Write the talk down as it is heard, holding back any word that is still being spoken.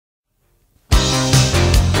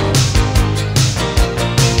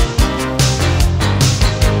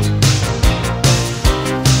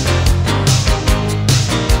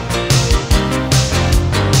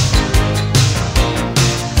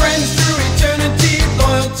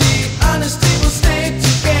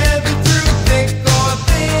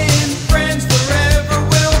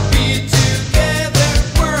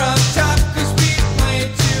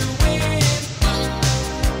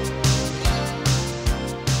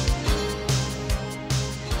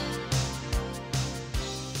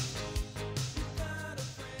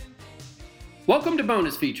Welcome to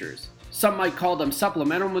Bonus Features. Some might call them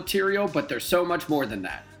supplemental material, but they're so much more than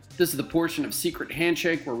that. This is the portion of Secret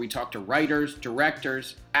Handshake where we talk to writers,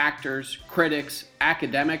 directors, actors, critics,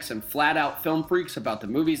 academics, and flat-out film freaks about the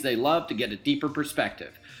movies they love to get a deeper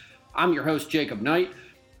perspective. I'm your host, Jacob Knight,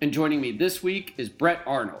 and joining me this week is Brett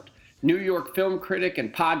Arnold, New York film critic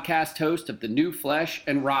and podcast host of The New Flesh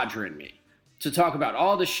and Roger and Me, to talk about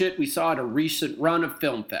all the shit we saw at a recent run of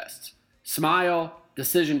film fests. Smile,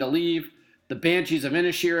 Decision to Leave, the Banshees of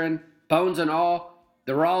Inisherin, Bones and All,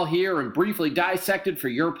 they're all here and briefly dissected for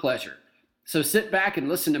your pleasure. So sit back and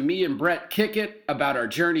listen to me and Brett kick it about our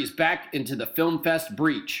journeys back into the Film Fest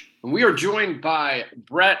breach. And we are joined by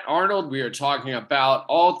Brett Arnold. We are talking about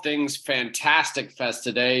all things Fantastic Fest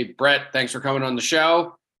today. Brett, thanks for coming on the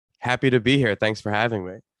show. Happy to be here. Thanks for having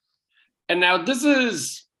me. And now this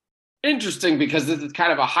is interesting because this is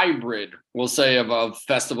kind of a hybrid, we'll say, of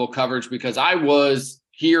festival coverage, because I was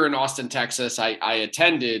here in Austin, Texas. I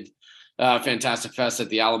attended Fantastic Fest at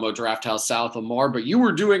the Alamo Drafthouse South of Mar, but you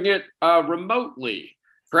were doing it remotely,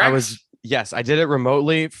 correct? Yes, I did it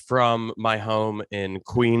remotely from my home in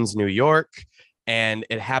Queens, New York, and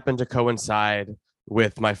it happened to coincide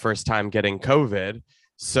with my first time getting COVID.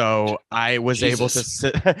 So I was able to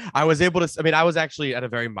sit. I mean, I was actually at a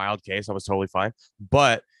very mild case. I was totally fine,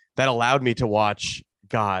 but that allowed me to watch,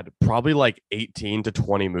 probably like 18 to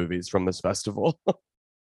 20 movies from this festival.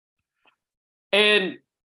 And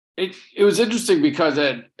it was interesting because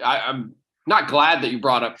I'm not glad that you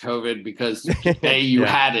brought up COVID, because A, you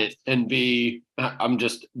had it, and B, I'm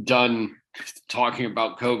just done talking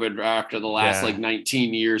about COVID after the last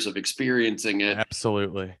 19 years of experiencing it.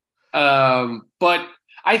 Absolutely. But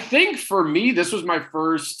I think for me, this was my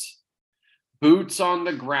first boots on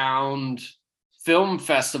the ground film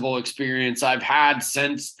festival experience I've had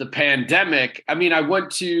since the pandemic. I mean, I went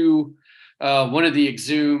to one of the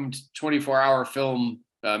Exhumed 24-hour film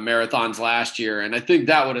marathons last year, and I think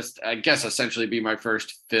that would, I guess, essentially be my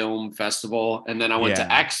first film festival. And then I went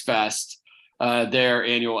to X Fest, their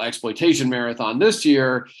annual exploitation marathon this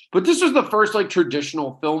year. But this was the first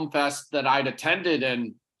traditional film fest that I'd attended,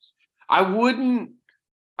 and I don't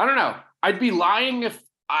know, I'd be lying if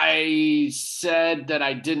I said that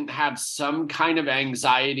I didn't have some kind of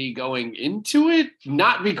anxiety going into it,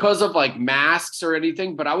 not because of masks or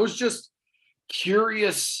anything, but I was just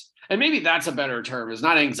curious, and maybe that's a better term, is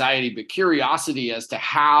not anxiety, but curiosity as to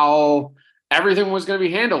how everything was going to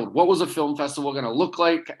be handled. What was a film festival going to look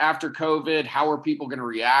like after COVID? How are people going to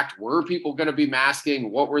react? Were people going to be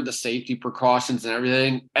masking? What were the safety precautions and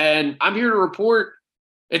everything? And I'm here to report,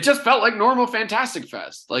 it just felt like normal Fantastic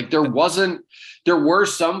Fest. There were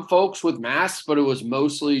some folks with masks, but it was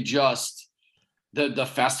mostly just the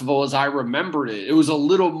festival as I remembered it. It was a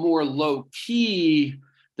little more low key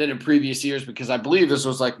than in previous years, because I believe this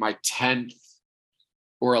was my 10th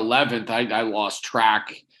or 11th. I lost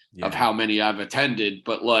track of how many I've attended,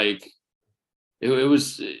 but it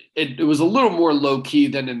was a little more low key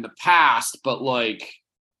than in the past, but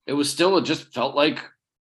it was still, it just felt like,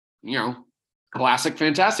 classic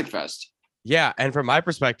Fantastic Fest. Yeah. And from my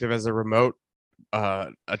perspective as a remote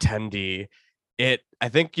attendee, I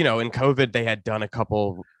think, in COVID, they had done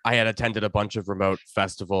I had attended a bunch of remote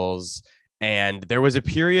festivals. And there was a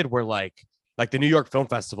period where the New York Film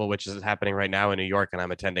Festival, which is happening right now in New York, and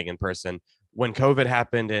I'm attending in person, when COVID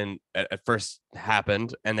happened and at first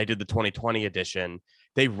happened and they did the 2020 edition,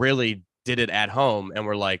 they really did it at home and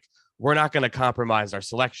were like, we're not going to compromise our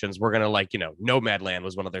selections. We're going to Nomadland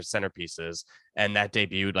was one of their centerpieces. And that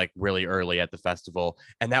debuted really early at the festival.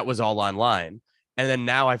 And that was all online. And then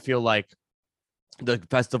now I feel like the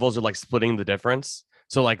festivals are splitting the difference.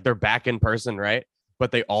 So they're back in person, right?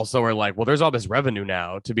 But they also are well, there's all this revenue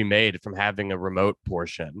now to be made from having a remote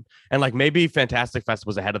portion. And maybe Fantastic Fest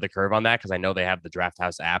was ahead of the curve on that, because I know they have the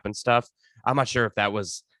Drafthouse app and stuff. I'm not sure if that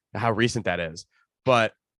was how recent that is,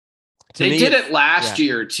 but they did it last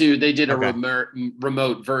year too. They did a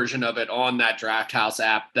remote version of it on that Drafthouse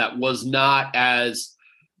app that was not as,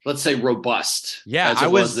 let's say, robust as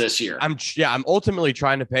it was this year. I'm ultimately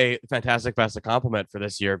trying to pay Fantastic Fest a compliment for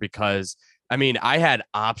this year, because I mean, I had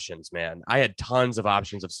options, man. I had tons of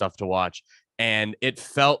options of stuff to watch. And it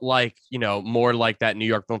felt like, more like that New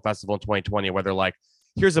York Film Festival in 2020, where they're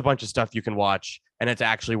here's a bunch of stuff you can watch. And it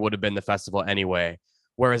actually would have been the festival anyway.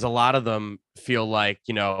 Whereas a lot of them feel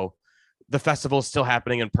the festival is still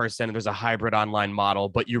happening in person. And there's a hybrid online model,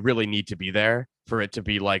 but you really need to be there for it to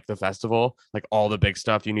be the festival, all the big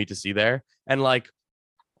stuff you need to see there. And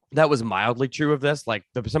that was mildly true of this.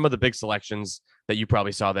 Some of the big selections that you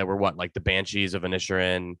probably saw there were the Banshees of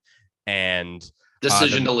Inisherin and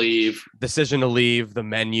Decision to Leave. Decision to Leave, the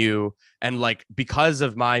menu. And like, because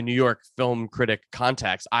of my New York film critic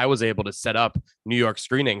contacts, I was able to set up New York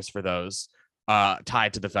screenings for those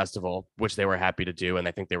tied to the festival, which they were happy to do. And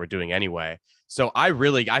I think they were doing anyway. So I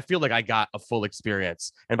feel like I got a full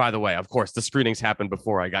experience. And by the way, of course, the screenings happened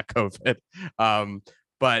before I got COVID.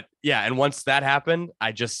 But yeah, and once that happened,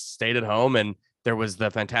 I just stayed at home, and there was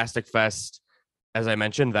the Fantastic Fest, as I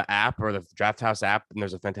mentioned, the app, or the Draft House app, and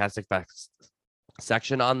there's a Fantastic Fest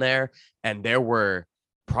section on there, and there were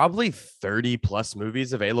probably 30 plus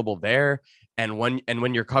movies available there. And when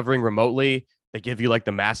you're covering remotely, they give you like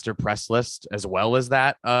the master press list as well as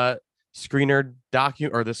that screener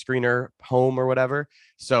or the screener home or whatever.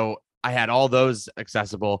 So I had all those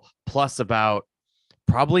accessible, plus about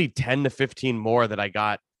probably 10 to 15 more that I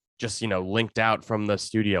got just, linked out from the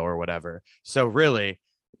studio or whatever. So really,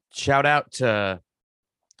 shout out to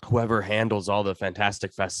whoever handles all the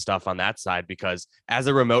Fantastic Fest stuff on that side, because as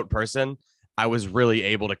a remote person, I was really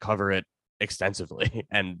able to cover it extensively.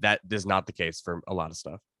 And that is not the case for a lot of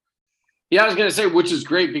stuff. Yeah, I was going to say, which is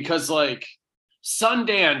great, because like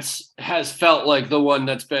Sundance has felt like the one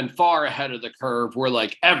that's been far ahead of the curve, where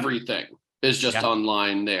like everything is just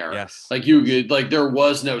online there. Yes. Like you could, like, there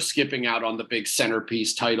was no skipping out on the big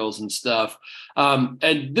centerpiece titles and stuff.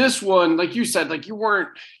 And this one, like you said, like you weren't,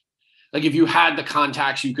 like if you had the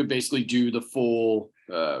contacts, you could basically do the full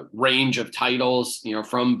range of titles,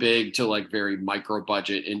 from big to like very micro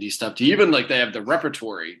budget indie stuff, to even like they have the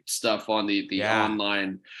repertory stuff on the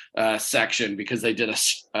online section, because they did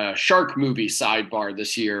a shark movie sidebar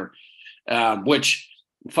this year, which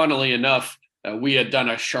funnily enough, we had done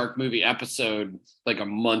a shark movie episode like a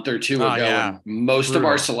month or two ago, and most of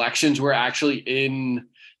our selections were actually in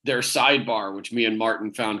their sidebar, which me and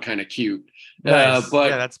Martin found kind of cute. Nice.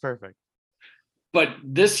 But yeah, that's perfect. But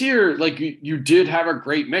this year, like you did have a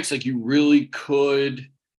great mix. Like you really could,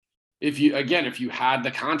 if you had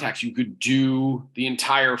the contacts, you could do the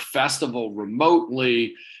entire festival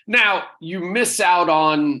remotely. Now you miss out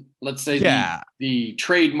on, let's say, the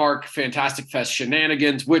trademark Fantastic Fest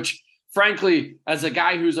shenanigans, which frankly, as a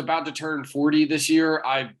guy who's about to turn 40 this year,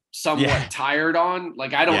 I'm somewhat tired on.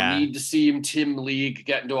 Like, I don't need to see Tim League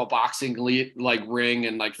get into a boxing ring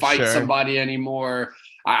and like fight somebody anymore.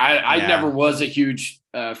 I never was a huge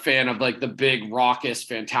fan of like the big raucous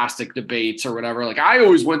fantastic debates or whatever. Like I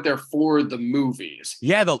always went there for the movies.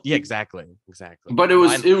 Exactly. But it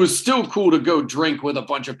was still cool to go drink with a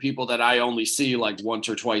bunch of people that I only see like once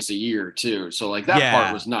or twice a year too. So like that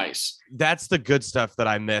part was nice. That's the good stuff that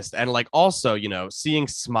I missed. And like also, seeing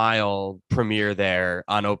Smile premiere there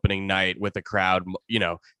on opening night with a crowd,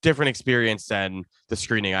 different experience than the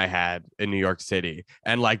screening I had in New York City.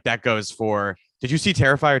 And like that goes for, did you see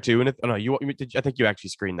Terrifier 2? And I think you actually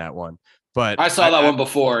screened that one. But I saw that one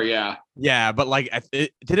before, yeah. Yeah, but like, did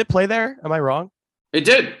it play there? Am I wrong? It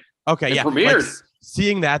did. Okay, it premiered. Like,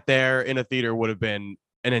 seeing that there in a theater would have been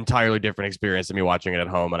an entirely different experience than me watching it at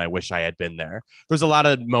home, and I wish I had been there. There's a lot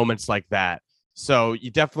of moments like that. So you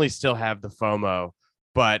definitely still have the FOMO,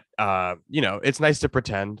 but it's nice to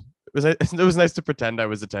pretend. It was nice to pretend I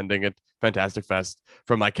was attending a Fantastic Fest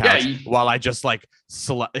from my couch while I just like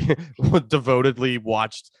devotedly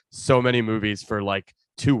watched so many movies for like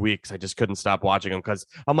 2 weeks. I just couldn't stop watching them because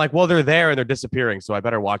I'm like, well, they're there and they're disappearing, so I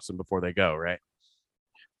better watch them before they go, right?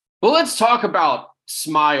 Well, let's talk about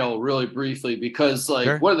Smile really briefly, because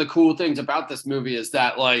like one of the cool things about this movie is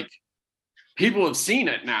that like people have seen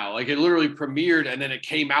it now. Like it literally premiered and then it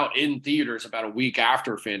came out in theaters about a week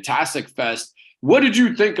after Fantastic Fest. What did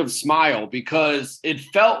you think of Smile? Because it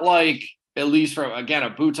felt like, at least from, again, a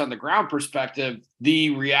boots on the ground perspective,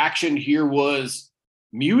 the reaction here was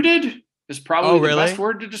muted is probably the best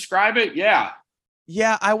word to describe it. Yeah.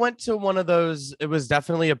 Yeah, I went to one of those. It was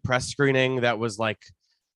definitely a press screening that was like,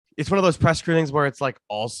 it's one of those press screenings where it's like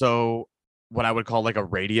also what I would call like a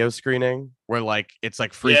radio screening, where like it's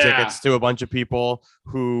like free tickets to a bunch of people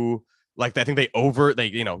who like, I think they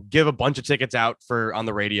give a bunch of tickets out for on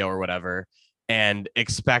the radio or whatever, and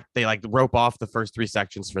they like rope off the first 3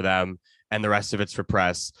 sections for them and the rest of it's for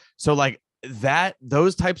press. So like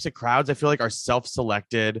those types of crowds, I feel like, are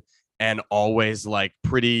self-selected and always like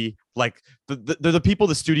pretty like they're the people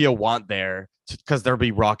the studio want there because they'll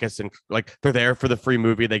be raucous and like they're there for the free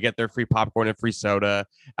movie. They get their free popcorn and free soda.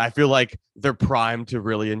 I feel like they're primed to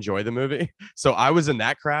really enjoy the movie. So I was in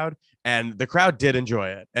that crowd, and the crowd did enjoy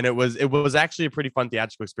it. And it was actually a pretty fun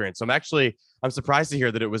theatrical experience. So I'm surprised to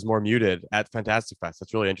hear that it was more muted at Fantastic Fest.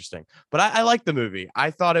 That's really interesting. But I like the movie.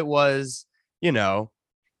 I thought it was,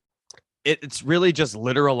 it's really just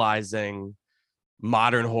literalizing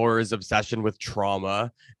modern horror's obsession with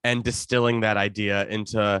trauma and distilling that idea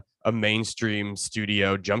into a mainstream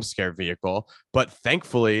studio jump scare vehicle. But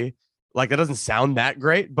thankfully, like, that doesn't sound that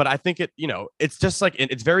great, but I think it, it's just like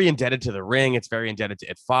it's very indebted to The Ring. It's very indebted to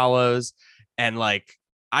It Follows. And like,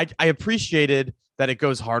 I appreciated that it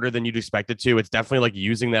goes harder than you'd expect it to. It's definitely like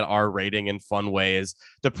using that R rating in fun ways.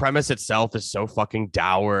 The premise itself is so fucking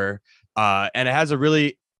dour. And it has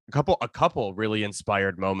a couple really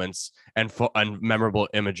inspired moments and memorable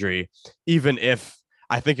imagery, even if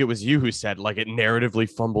I think it was you who said like it narratively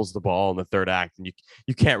fumbles the ball in the third act, and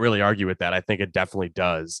you can't really argue with that. I think it definitely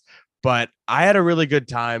does. But I had a really good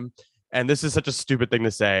time, and this is such a stupid thing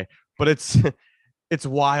to say, but it's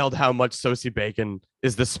wild how much Sosie Bacon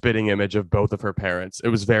is the spitting image of both of her parents. It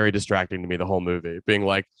was very distracting to me the whole movie, being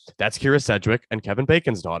like, that's Kira Sedgwick and Kevin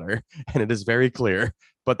Bacon's daughter, and it is very clear.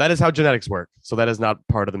 But that is how genetics work. So that is not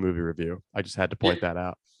part of the movie review. I just had to point that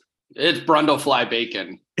out. It's Brundlefly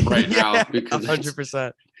Bacon right now because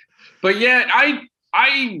 100%. But yeah,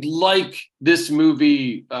 I like this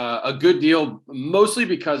movie a good deal, mostly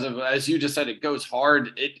because of, as you just said, it goes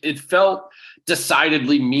hard. It felt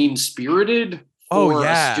decidedly mean-spirited for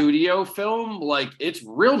a studio film. Like, it's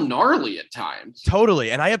real gnarly at times.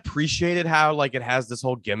 Totally. And I appreciated how like it has this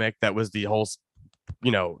whole gimmick that was the whole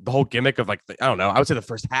gimmick of like, I don't know, I would say the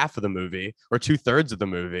first half of the movie or 2/3 of the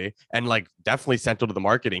movie, and like definitely central to the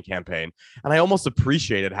marketing campaign. And I almost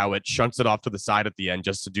appreciated how it shunts it off to the side at the end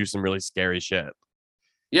just to do some really scary shit.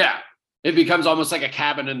 Yeah. It becomes almost like a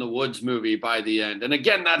Cabin in the Woods movie by the end. And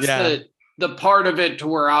again, that's the part of it to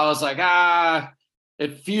where I was like,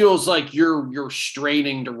 it feels like you're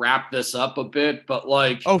straining to wrap this up a bit, but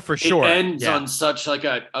like, oh, for sure, it ends on such like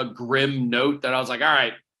a grim note that I was like, all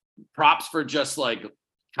right, props for just like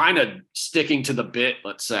kind of sticking to the bit,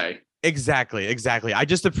 let's say. Exactly. I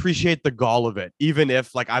just appreciate the gall of it, even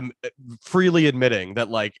if like I'm freely admitting that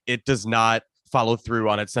like it does not follow through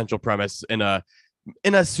on its central premise in a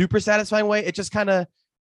super satisfying way. It just kind of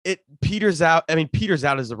peters out. I mean, peters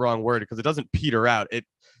out is the wrong word because it doesn't peter out. It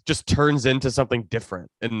just turns into something different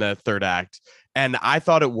in the third act. And I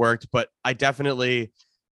thought it worked, but I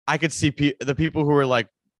could see the people who were like,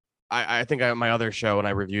 I think on my other show when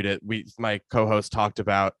I reviewed it, my co-host talked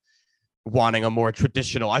about wanting a more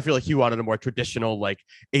traditional. I feel like he wanted a more traditional like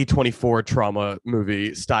A24 trauma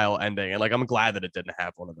movie style ending, and like I'm glad that it didn't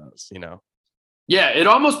have one of those. Yeah, it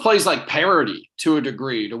almost plays like parody to a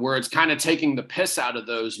degree, to where it's kind of taking the piss out of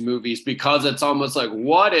those movies, because it's almost like,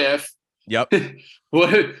 what if? Yep.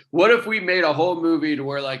 What if we made a whole movie to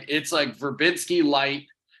where like it's like Verbinski light?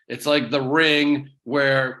 It's like The Ring,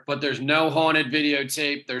 but there's no haunted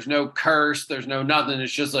videotape, there's no curse, there's no nothing.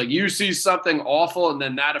 It's just like you see something awful and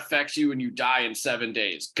then that affects you and you die in 7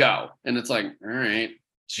 days. Go. And it's like, all right,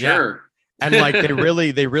 sure. Yeah. And like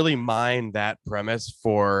they really mine that premise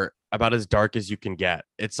for about as dark as you can get.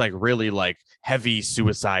 It's like really like heavy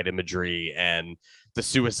suicide imagery and the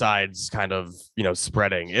suicides kind of,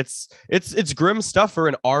 spreading. It's grim stuff for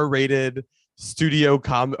an R-rated studio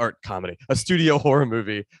comedy, a studio horror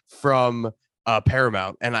movie from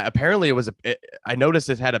Paramount. And apparently I noticed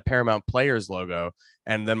it had a Paramount Players logo.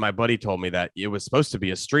 And then my buddy told me that it was supposed to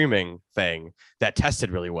be a streaming thing that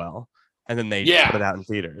tested really well. And then they put it out in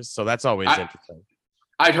theaters. So that's always interesting.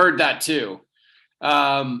 I'd heard that too.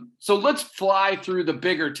 So let's fly through the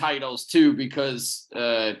bigger titles too, because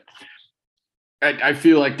I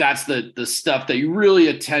feel like that's the stuff that you really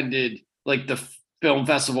attended like the film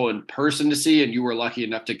festival in person to see, and you were lucky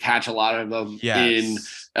enough to catch a lot of them in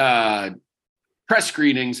press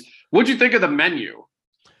screenings. What'd you think of the menu?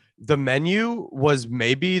 The menu was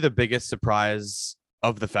maybe the biggest surprise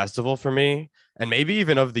of the festival for me, and maybe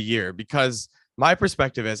even of the year, because my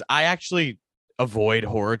perspective is I actually avoid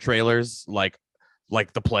horror trailers like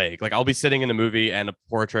the plague. Like I'll be sitting in a movie and a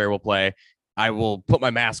horror trailer will play. I will put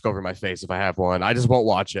my mask over my face if I have one. I just won't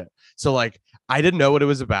watch it. So like I didn't know what it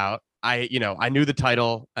was about. I knew the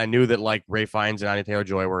title. I knew that like Ray Fiennes and Anya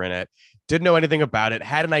Taylor-Joy were in it. Didn't know anything about it.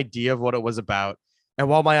 Had an idea of what it was about. And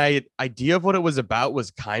while my idea of what it was about was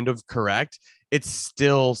kind of correct, it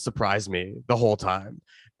still surprised me the whole time.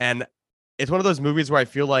 And it's one of those movies where I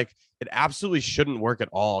feel like it absolutely shouldn't work at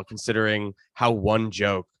all, considering how one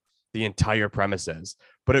joke the entire premise is.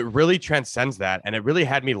 But it really transcends that. And it really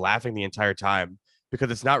had me laughing the entire time, because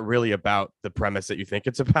it's not really about the premise that you think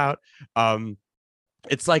it's about.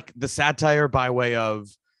 It's like the satire by way of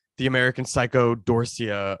the American Psycho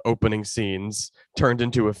Dorsia opening scenes turned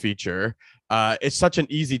into a feature. It's such an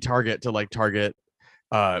easy target to target.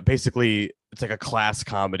 Basically, it's like a class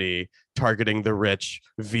comedy targeting the rich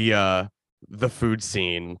via the food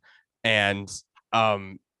scene. And,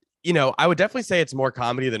 I would definitely say it's more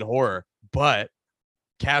comedy than horror, but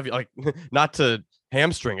caveat, like not to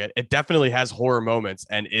hamstring it, it definitely has horror moments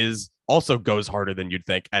and is also goes harder than you'd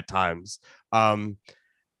think at times. And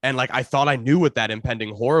like I thought I knew what that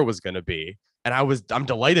impending horror was going to be, and I'm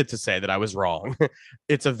delighted to say that I was wrong.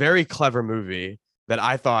 It's a very clever movie that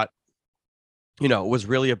I thought, was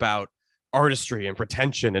really about artistry and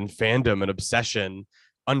pretension and fandom and obsession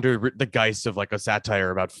under the guise of like a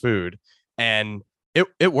satire about food. And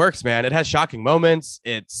it works, man. It has shocking moments.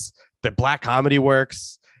 It's the black comedy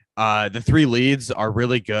works. The three leads are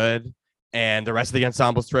really good, and the rest of the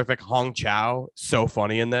ensemble's terrific. Hong Chow, so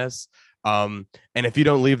funny in this. And if you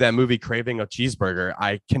don't leave that movie craving a cheeseburger,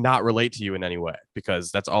 I cannot relate to you in any way,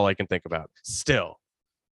 because that's all I can think about still.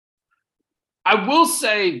 I will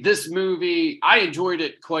say this movie, I enjoyed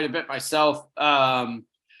it quite a bit myself.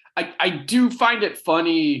 I do find it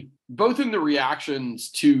funny, both in the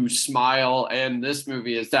reactions to Smile and this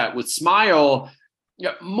movie, is that with Smile,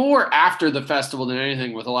 more after the festival than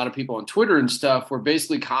anything, with a lot of people on Twitter and stuff, were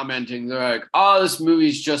basically commenting, they're like, oh, this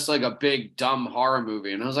movie's just like a big, dumb horror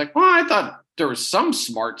movie. And I was like, well, I thought there was some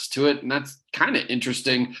smarts to it, and that's kind of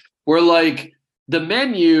interesting. Where like The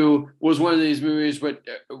Menu was one of these movies with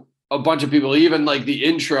a bunch of people, even like the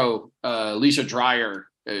intro, Lisa Dreyer,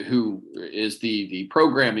 who is the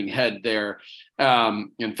programming head there,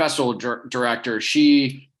 and festival director,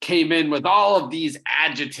 she came in with all of these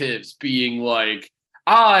adjectives being like,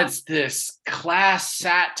 oh, it's this class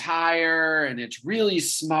satire and it's really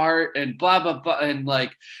smart and blah, blah, blah. And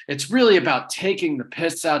like, it's really about taking the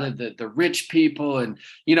piss out of the rich people. And,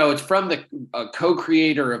 it's from the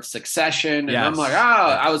co-creator of Succession. And I'm like,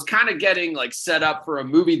 I was kind of getting like set up for a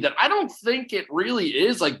movie that I don't think it really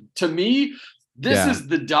is. Like, to me, this is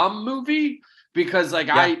the dumb movie, because like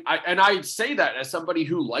I say that as somebody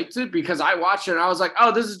who liked it, because I watched it and I was like,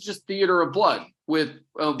 oh, this is just Theater of Blood with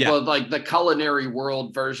like the culinary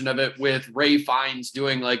world version of it, with Ray Fiennes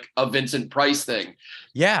doing like a Vincent Price thing.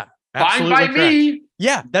 Yeah, fine by me.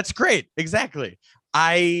 Yeah, that's great. Exactly.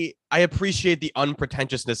 I appreciate the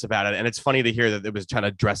unpretentiousness about it, and it's funny to hear that it was kind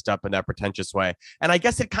of dressed up in that pretentious way. And I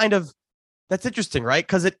guess that's interesting, right?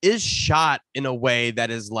 Because it is shot in a way that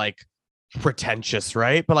is like pretentious,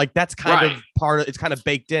 right? But like that's kind of part of it's kind of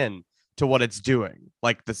baked in to what it's doing,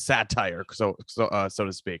 like the satire, so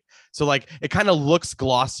to speak. So like it kind of looks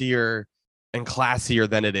glossier and classier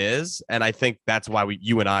than it is, and I think that's why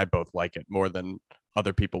you and I both like it more than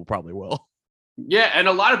other people probably will. Yeah, and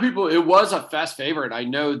a lot of people, it was a fest favorite. I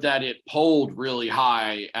know that it polled really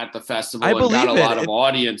high at the festival and got a lot of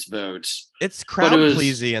audience votes. It's crowd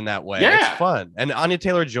pleasing in that way. Yeah. It's fun. And Anya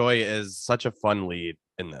Taylor-Joy is such a fun lead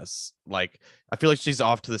in this. Like, I feel like she's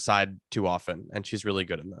off to the side too often, and she's really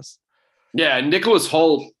good in this. Yeah, and Nicholas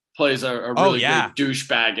Hoult plays a really good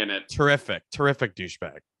douchebag in it. Terrific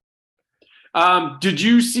douchebag. Did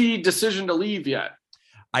you see Decision to Leave yet?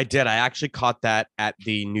 I did. I actually caught that at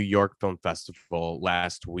the New York Film Festival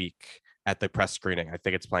last week at the press screening. I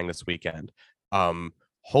think it's playing this weekend.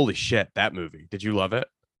 Holy shit, that movie. Did you love it?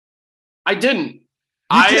 I didn't.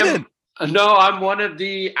 No, I'm one of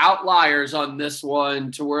the outliers on this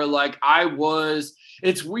one, to where like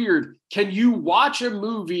it's weird. Can you watch a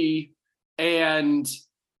movie and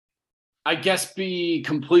I guess be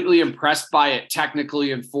completely impressed by it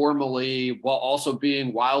technically and formally, while also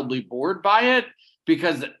being wildly bored by it?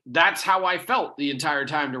 Because that's how I felt the entire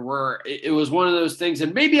time, to where it was one of those things.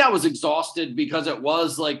 And maybe I was exhausted because it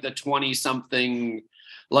was like the 20-something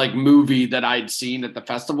like movie that I'd seen at the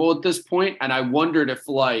festival at this point. And I wondered if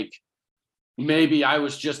like maybe I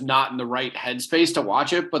was just not in the right headspace to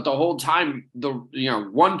watch it. But the whole time,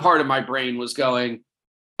 one part of my brain was going,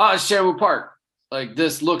 oh, it's Shamu Park. Like,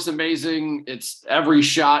 this looks amazing. It's every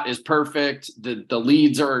shot is perfect. The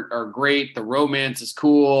leads are great. The romance is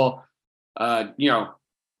cool.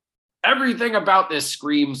 Everything about this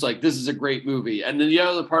screams like this is a great movie. And then the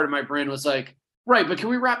other part of my brain was like, right, but can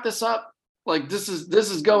we wrap this up? Like, this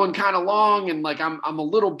is going kind of long, and like I'm a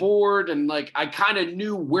little bored, and like I kind of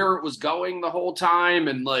knew where it was going the whole time,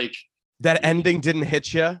 and like that ending didn't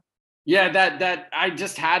hit you. Yeah, that I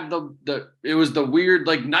just had it was the weird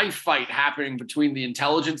like knife fight happening between the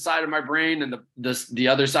intelligence side of my brain and the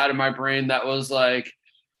other side of my brain that was like,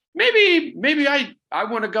 maybe I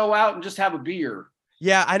want to go out and just have a beer.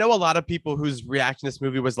 Yeah, I know a lot of people whose reaction to this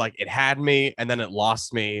movie was like, it had me and then it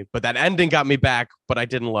lost me, but that ending got me back, but I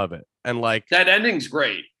didn't love it. And like, that ending's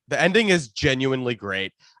great. The ending is genuinely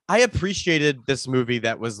great. I appreciated this movie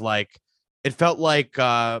that was like, it felt like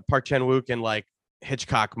Park Chan-wook in like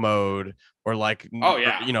Hitchcock mode, or like,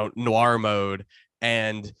 noir mode.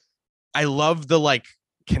 And I love the like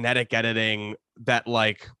kinetic editing that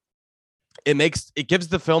like, it gives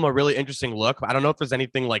the film a really interesting look. I don't know if there's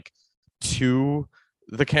anything like too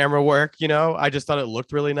the camera work, I just thought it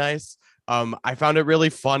looked really nice. I found it really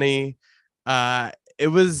funny. It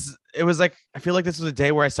was like, I feel like this was a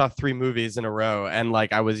day where I saw 3 movies in a row, and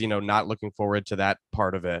like I was, not looking forward to that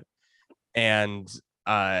part of it. And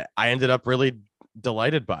I ended up really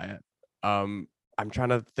delighted by it. I'm trying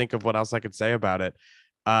to think of what else I could say about it.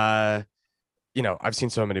 Uh, I've seen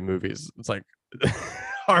so many movies. It's like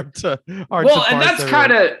hard to Well, and parse that's everyone.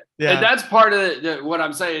 kind of and Yeah. that's part of what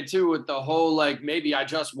I'm saying too, with the whole like maybe I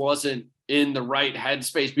just wasn't in the right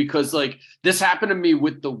headspace, because like this happened to me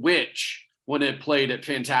with The Witch when it played at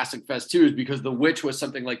Fantastic Fest 2, is because The Witch was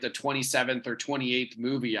something like the 27th or 28th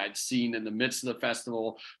movie I'd seen in the midst of the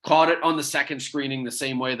festival. Caught it on the second screening the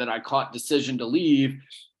same way that I caught Decision to Leave.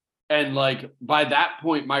 And like by that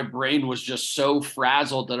point, my brain was just so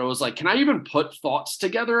frazzled that I was like, can I even put thoughts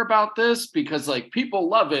together about this? Because like people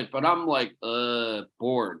love it, but I'm like,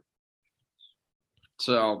 bored.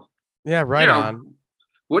 So, Yeah, you right know, on.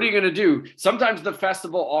 what are you going to do? Sometimes the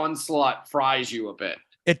festival onslaught fries you a bit.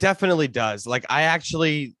 It definitely does. Like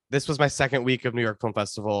this was my second week of New York Film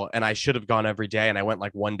Festival, and I should have gone every day, and I went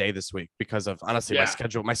like one day this week because of honestly my Yeah.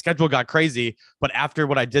 schedule. My schedule got crazy, but after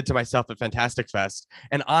what I did to myself at Fantastic Fest,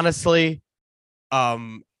 and honestly,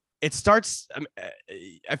 it starts.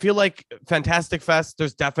 I feel like Fantastic Fest.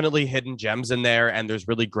 There's definitely hidden gems in there, and there's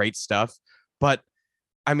really great stuff. But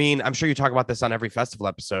I mean, I'm sure you talk about this on every festival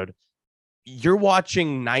episode. You're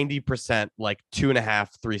watching 90% like 2.5,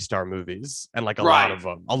 3-star movies, and like Right.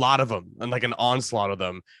 a lot of them, and like an onslaught of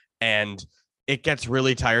them. And it gets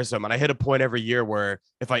really tiresome. And I hit a point every year where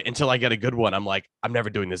until I get a good one, I'm like, I'm never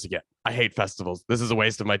doing this again. I hate festivals. This is a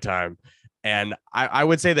waste of my time. And I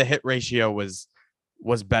would say the hit ratio was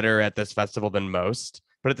better at this festival than most.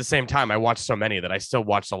 But at the same time, I watched so many that I still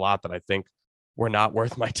watched a lot that I think were not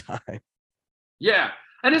worth my time. Yeah.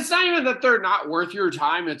 And it's not even that they're not worth your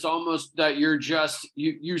time. It's almost that you're just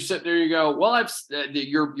you sit there and you go, well,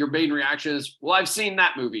 your main reaction is, well, I've seen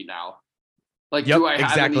that movie now. Like, Yep, do I have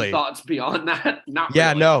any exactly. thoughts beyond that? Not Yeah,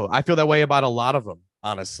 really. no, I feel that way about a lot of them,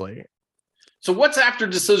 honestly. So what's after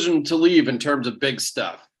Decision to Leave in terms of big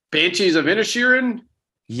stuff? Banshees of Inisherin?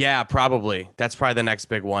 Yeah, probably. That's probably the next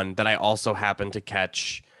big one that I also happened to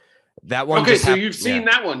catch. That one Okay, just so happened. you've Yeah. seen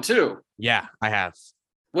that one too. Yeah, I have.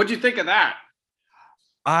 What'd you think of that?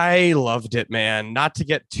 I loved it, man. Not to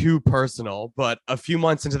get too personal, but a few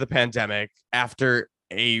months into the pandemic, after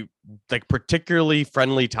a like particularly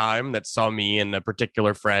friendly time that saw me and a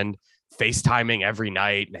particular friend FaceTiming every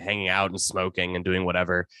night and hanging out and smoking and doing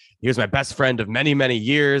whatever. He was my best friend of many, many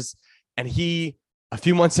years. And he, a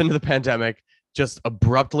few months into the pandemic, just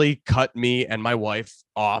abruptly cut me and my wife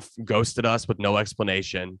off, ghosted us with no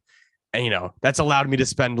explanation. And, that's allowed me to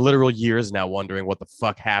spend literal years now wondering what the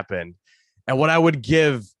fuck happened and what I would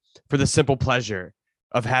give for the simple pleasure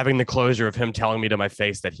of having the closure of him telling me to my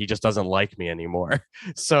face that he just doesn't like me anymore.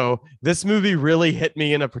 So this movie really hit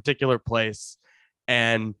me in a particular place.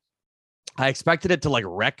 And I expected it to like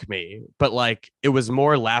wreck me, but like it was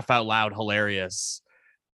more laugh out loud hilarious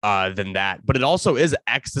than that. But it also is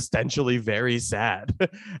existentially very sad.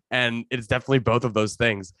 And it's definitely both of those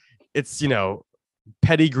things. It's,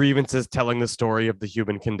 petty grievances telling the story of the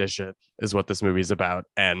human condition is what this movie's about.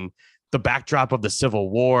 And the backdrop of the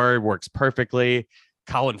Civil War works perfectly.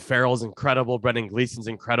 Colin Farrell's incredible. Brendan Gleeson's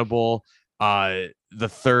incredible. The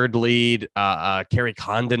third lead, Carrie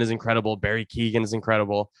Condon is incredible. Barry Keoghan is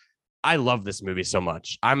incredible. I love this movie so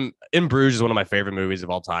much. I'm In Bruges is one of my favorite movies of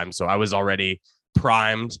all time, so I was already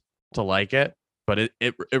primed to like it, but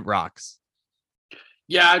it rocks.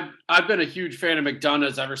 Yeah, I've been a huge fan of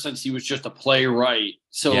McDonough's ever since he was just a playwright.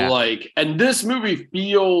 So Yeah. like, and this movie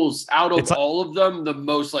feels out of It's like, all of them the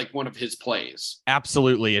most like one of his plays.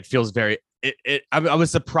 absolutely, it feels very. I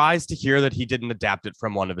was surprised to hear that he didn't adapt it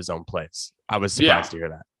from one of his own plays. I was surprised to hear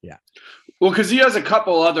that. Yeah. Well, because he has a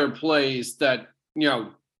couple other plays that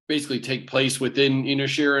basically take place within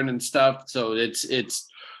Inisherin and stuff. So it's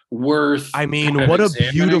worth. I mean, what a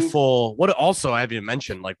beautiful, what also I haven't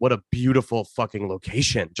mentioned, like what a beautiful fucking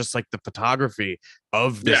location. Just like the photography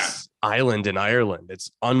of this island in Ireland.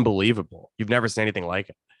 It's unbelievable. You've never seen anything like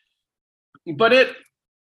it. But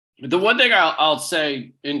the one thing I'll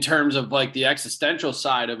say in terms of like the existential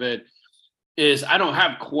side of it is I don't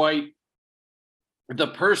have quite the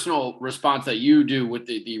personal response that you do with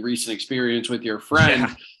the recent experience with your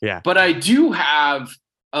friend. Yeah. But I do have,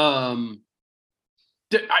 I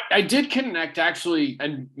did connect actually,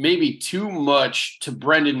 and maybe too much, to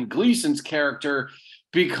Brendan Gleeson's character,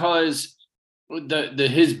 because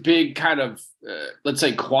his big kind of, let's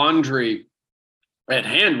say, quandary at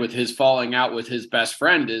hand with his falling out with his best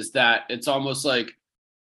friend is that it's almost like,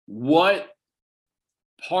 what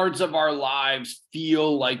parts of our lives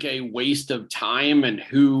feel like a waste of time and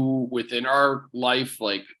who within our life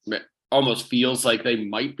like almost feels like they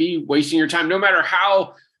might be wasting your time, no matter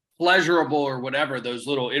how pleasurable or whatever those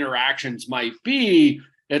little interactions might be.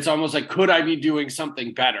 It's almost like, could I be doing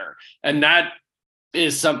something better? And that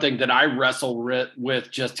is something that I wrestle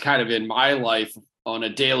with just kind of in my life on a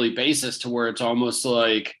daily basis, to where it's almost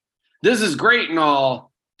like, this is great and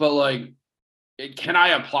all, but like, can I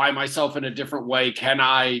apply myself in a different way? Can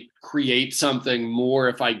I create something more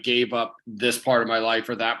if I gave up this part of my life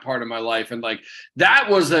or that part of my life? And like, that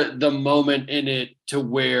was the moment in it to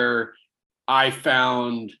where I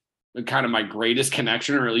found kind of my greatest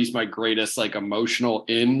connection, or at least my greatest like emotional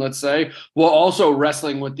let's say, while also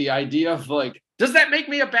wrestling with the idea of like, does that make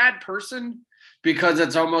me a bad person? Because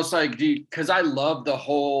it's almost like, because I love the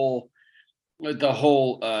whole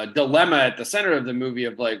dilemma at the center of the movie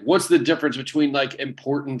of like, what's the difference between like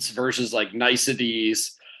importance versus like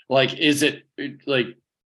niceties? Like, is it like,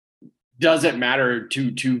 does it matter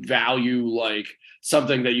to value like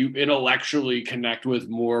something that you intellectually connect with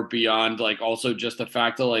more beyond like also just the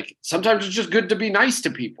fact that like, sometimes it's just good to be nice to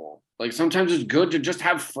people. Like sometimes it's good to just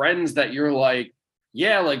have friends that you're like,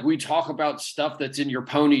 yeah, like we talk about stuff that's in your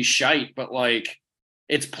pony shite, but like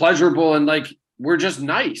it's pleasurable and like we're just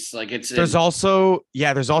nice. Like there's also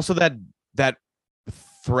that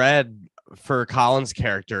thread for Colin's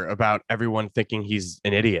character about everyone thinking he's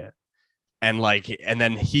an idiot. And like, and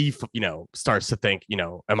then he, starts to think,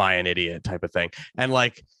 am I an idiot type of thing. And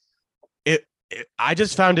like, I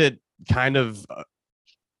just found it kind of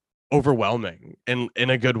overwhelming in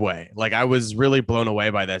a good way. Like I was really blown away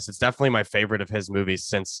by this. It's definitely my favorite of his movies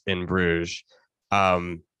since In Bruges.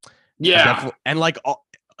 Yeah. And like,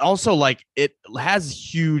 also like it has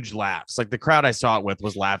huge laughs. Like the crowd I saw it with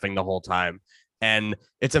was laughing the whole time. And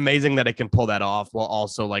it's amazing that it can pull that off while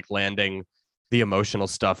also like landing the emotional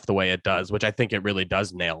stuff the way it does, which I think it really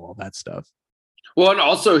does nail all that stuff. Well, and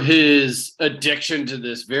also his addiction to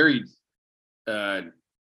this very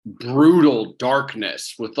brutal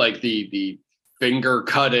darkness with like the finger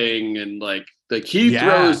cutting and like he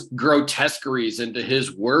throws grotesqueries into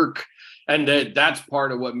his work. And that's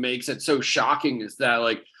part of what makes it so shocking, is that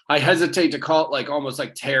like, I hesitate to call it like almost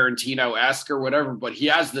like Tarantino-esque or whatever, but he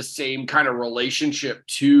has the same kind of relationship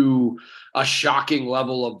to a shocking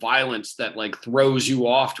level of violence that like throws you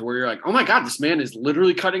off to where you're like, oh my God, this man is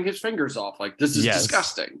literally cutting his fingers off. Like, this is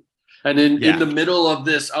disgusting. And then in the middle of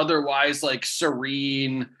this otherwise like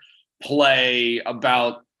serene play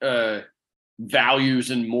about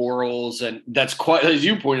values and morals, and that's quite, as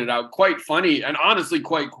you pointed out, quite funny and honestly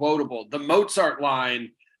quite quotable. The Mozart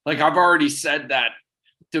line, like I've already said that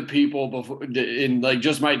to people before in like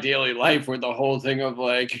just my daily life, where the whole thing of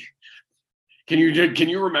like, can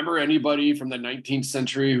you remember anybody from the 19th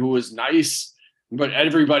century who was nice? But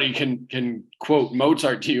everybody can quote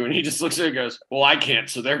Mozart to you, and he just looks at it and goes, well, I can't,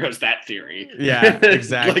 so there goes that theory. Yeah,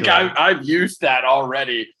 exactly. Like I've used that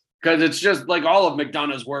already, because it's just like all of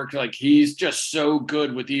McDonough's work, like he's just so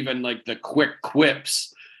good with even like the quick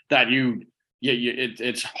quips that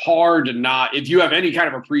it's hard to not, if you have any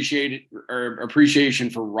kind of appreciation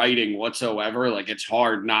for writing whatsoever, like it's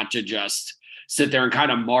hard not to just sit there and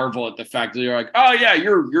kind of marvel at the fact that you're like, oh yeah,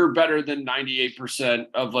 you're better than 98%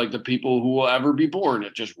 of like the people who will ever be born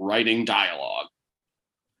at just writing dialogue.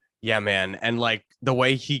 Yeah, man. And like the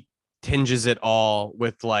way he tinges it all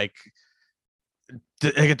with like,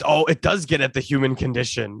 it does get at the human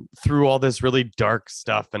condition through all this really dark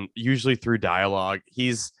stuff, and usually through dialogue.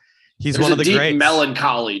 He's There's one of the deep greats.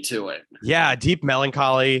 Melancholy to it. Yeah, deep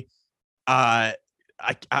melancholy. I'm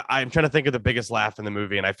trying to think of the biggest laugh in the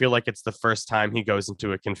movie, and I feel like it's the first time he goes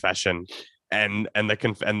into a confession, and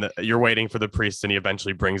you're waiting for the priest, and he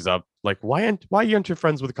eventually brings up like, why aren't you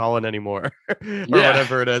friends with Colin anymore, or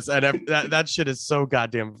whatever it is, and that shit is so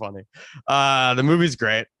goddamn funny. The movie's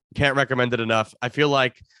great. Can't recommend it enough. I feel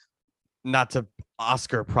like, not to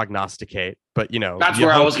Oscar prognosticate, but that's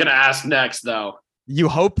where I was going to ask next, though. You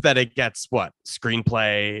hope that it gets what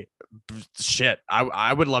screenplay shit.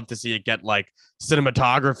 I would love to see it get like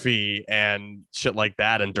cinematography and shit like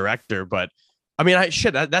that, and director. But I mean,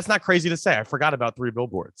 that's not crazy to say. I forgot about Three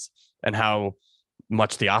Billboards and how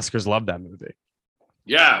much the Oscars love that movie.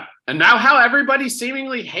 Yeah. And now how everybody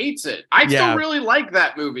seemingly hates it. I still really like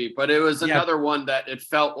that movie, but it was another one that it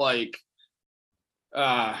felt like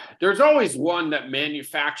there's always one that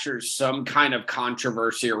manufactures some kind of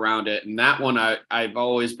controversy around it. And that one I've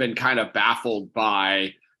always been kind of baffled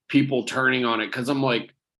by people turning on it, because I'm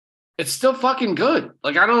like, it's still fucking good.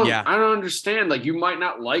 Like I don't understand. Like you might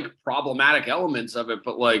not like problematic elements of it,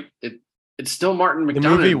 but like it's still Martin McDonagh. The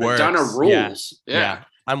movie works. McDonagh rules. Yeah.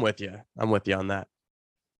 I'm with you on that.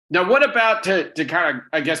 Now, what about to kind of,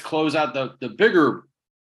 I guess, close out the bigger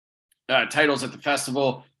titles at the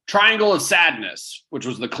festival? Triangle of Sadness, which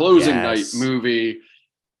was the closing night Yes. movie.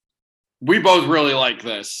 We both really like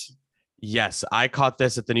this. Yes, I caught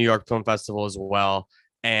this at the New York Film Festival as well.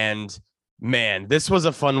 And man, this was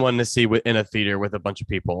a fun one to see in a theater with a bunch of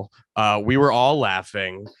people. We were all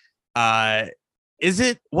laughing. Was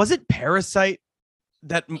it Parasite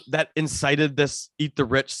that incited this Eat the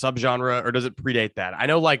Rich subgenre, or does it predate that? I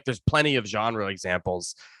know like there's plenty of genre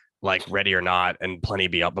examples like Ready or Not and plenty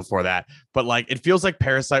be up before that, but like it feels like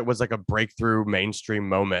Parasite was like a breakthrough mainstream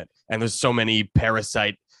moment, and there's so many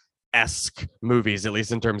Parasite-esque movies, at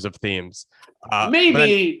least in terms of themes.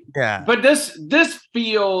 Maybe, yeah, but this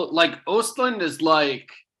feel like Ostland is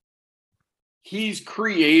like he's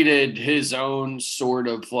created his own sort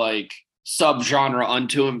of like subgenre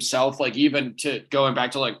unto himself. Like even to going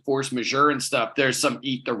back to like force majeure and stuff, there's some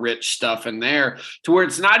Eat the Rich stuff in there to where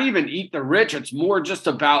it's not even Eat the Rich. It's more just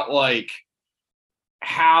about like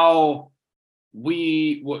how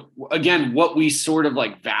we again what we sort of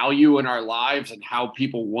like value in our lives and how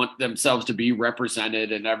people want themselves to be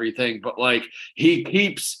represented and everything. But like he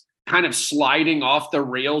keeps kind of sliding off the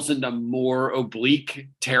rails into more oblique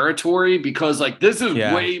territory because like this is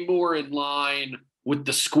yeah, way more in line with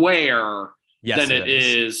the square yes, than it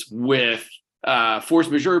is with force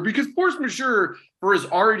majeure, because force majeure, for as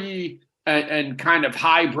arty and kind of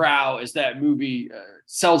highbrow as that movie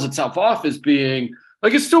sells itself off as being,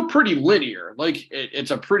 like it's still pretty linear. Like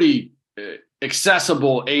it's a pretty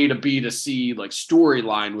accessible A to B to C like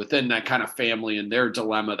storyline within that kind of family and their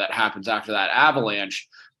dilemma that happens after that avalanche.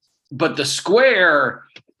 But the square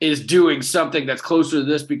is doing something that's closer to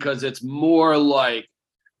this because it's more like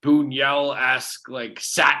Buñuel-esque like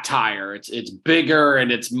satire. It's bigger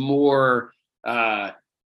and it's more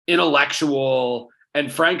intellectual,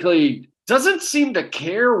 and frankly doesn't seem to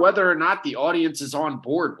care whether or not the audience is on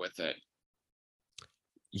board with it.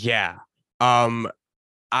 Yeah. I'm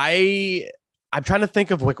trying to think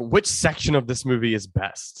of like which section of this movie is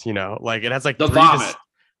best. You know, like it has like the vomit.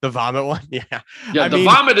 The vomit one, yeah. Yeah, the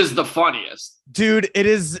vomit is the funniest, dude.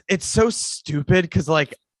 It's so stupid because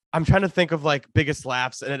like I'm trying to think of like biggest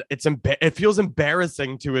laughs, and it feels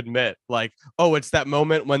embarrassing to admit. Like, oh, it's that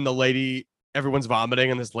moment when everyone's vomiting,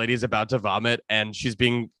 and this lady's about to vomit, and she's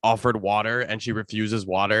being offered water, and she refuses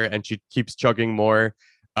water, and she keeps chugging more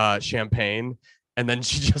champagne, and then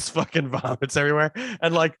she just fucking vomits everywhere.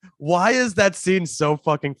 And like, why is that scene so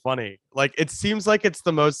fucking funny? Like, it seems like it's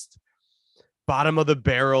the most bottom of the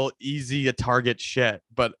barrel, easy to target shit,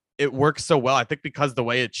 but it works so well. I think because the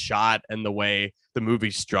way it's shot and the way the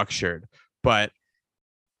movie's structured. But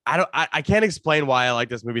I can't explain why I like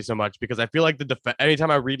this movie so much, because I feel like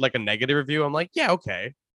anytime I read like a negative review, I'm like, yeah,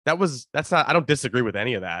 okay, that's not, I don't disagree with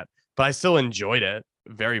any of that, but I still enjoyed it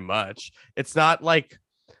very much. It's not like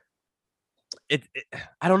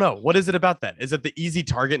I don't know, what is it about that? Is it the easy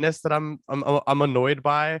targetness that I'm annoyed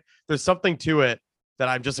by? There's something to it that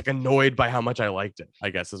I'm just like annoyed by how much I liked it, I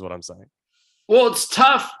guess is what I'm saying. Well, it's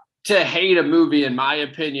tough to hate a movie, in my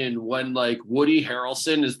opinion, when like Woody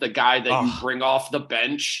Harrelson is the guy that you bring off the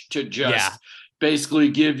bench to just basically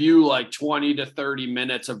give you like 20 to 30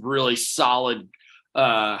 minutes of really solid,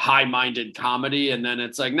 high-minded comedy. And then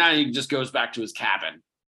it's like, now he just goes back to his cabin.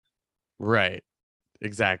 Right.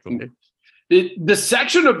 Exactly. The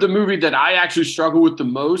section of the movie that I actually struggle with the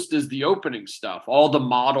most is the opening stuff, all the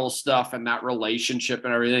model stuff and that relationship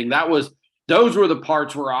and everything. Those were the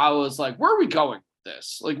parts where I was like, where are we going with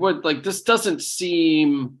this? Like what, like this doesn't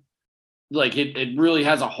seem like it really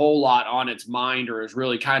has a whole lot on its mind or is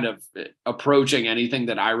really kind of approaching anything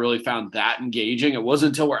that I really found that engaging. It wasn't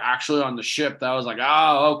until we're actually on the ship that I was like,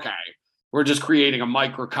 oh, okay. We're just creating a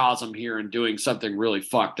microcosm here and doing something really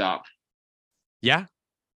fucked up. Yeah.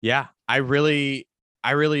 Yeah. I really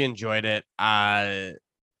enjoyed it. I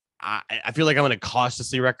feel like I'm going to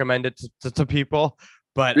cautiously recommend it to people,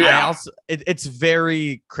 but yeah. I also, it's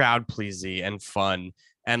very crowd pleasy and fun.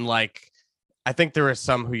 And like, I think there are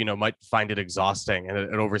some who, you know, might find it exhausting and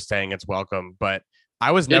overstaying its welcome, but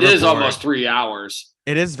I was never bored. Almost 3 hours.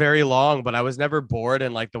 It is very long, but I was never bored.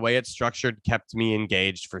 And like the way it's structured kept me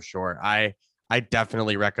engaged for sure. I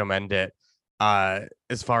definitely recommend it.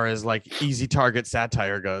 As far as like easy target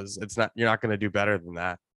satire goes, you're not going to do better than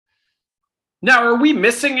that. Now, are we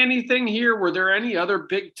missing anything here? Were there any other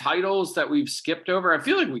big titles that we've skipped over? I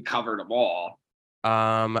feel like we covered them all.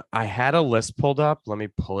 I had a list pulled up. Let me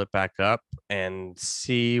pull it back up and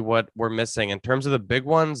see what we're missing in terms of the big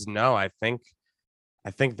ones. No, I think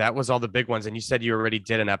that was all the big ones. And you said you already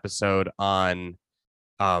did an episode on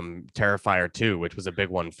Terrifier 2, which was a big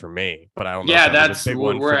one for me, but I don't know if Yeah, that was a that's big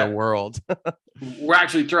one for the world. we're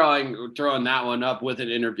actually throwing that one up with an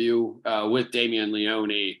interview with Damian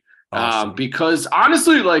Leone. Awesome. Because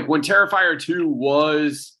honestly, like when Terrifier 2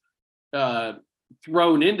 was uh,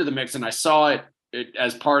 thrown into the mix and I saw it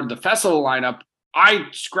as part of the festival lineup, I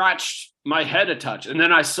scratched my head a touch. And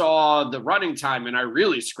then I saw the running time and I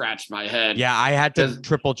really scratched my head. Yeah, I had to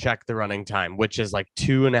triple check the running time, which is like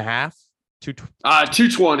 2.5,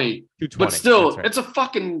 220. 220. But still, right. It's a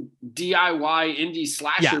fucking DIY indie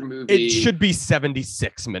slasher movie. It should be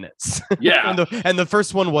 76 minutes. Yeah. and the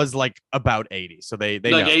first one was like about 80. So they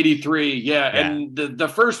like know. 83. Yeah. And the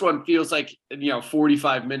first one feels like,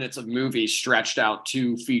 45 minutes of movie stretched out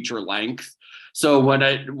to feature length. So when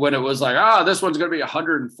it was like, this one's going to be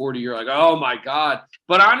 140, you're like, oh my God.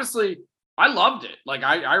 But honestly, I loved it. Like,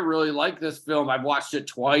 I really like this film. I've watched it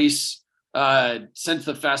twice since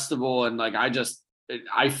the festival. And like,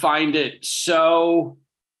 I find it so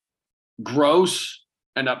gross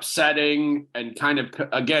and upsetting and kind of,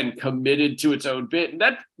 again, committed to its own bit. And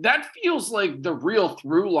that feels like the real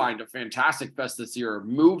through line to Fantastic Fest this year.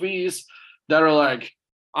 Movies that are like,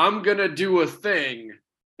 I'm going to do a thing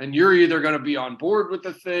and you're either going to be on board with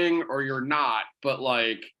the thing or you're not. But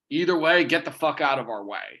like, either way, get the fuck out of our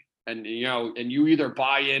way. And, and you either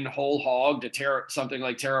buy in whole hog to something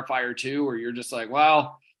like Terrifier 2, or you're just like,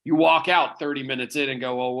 well, you walk out 30 minutes in and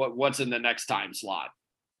go, well, what's in the next time slot?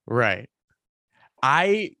 Right.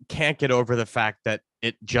 I can't get over the fact that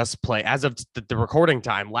it just played, as of the recording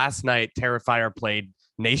time last night, Terrifier played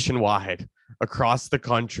nationwide across the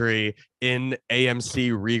country in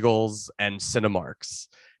AMC, Regals, and Cinemarks.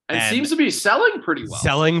 And seems to be selling pretty well.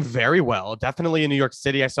 Selling very well. Definitely in New York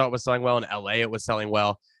City, I saw it was selling well. In LA, it was selling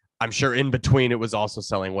well. I'm sure in between, it was also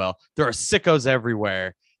selling well. There are sickos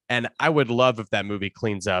everywhere. And I would love if that movie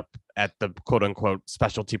cleans up at the quote unquote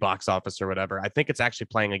specialty box office or whatever. I think it's actually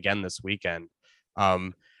playing again this weekend.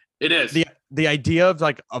 It is. The idea of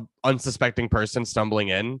like an unsuspecting person stumbling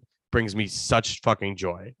in brings me such fucking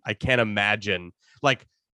joy. I can't imagine, like,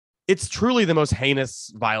 it's truly the most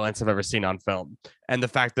heinous violence I've ever seen on film. And the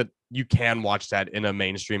fact that you can watch that in a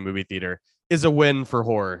mainstream movie theater is a win for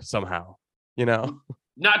horror somehow,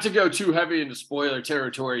 Not to go too heavy into spoiler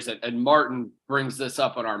territories, and Martin brings this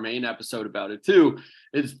up on our main episode about it too,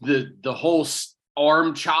 is the whole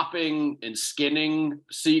arm chopping and skinning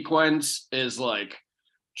sequence is like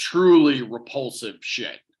truly repulsive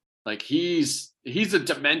shit. Like he's a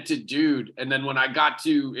demented dude. And then when I got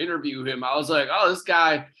to interview him, I was like, oh, this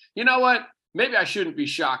guy, you know what? Maybe I shouldn't be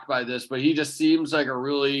shocked by this, but he just seems like a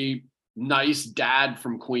really nice dad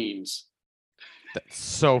from Queens. That's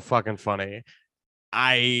so fucking funny.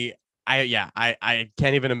 I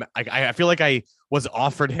can't even. I feel like I was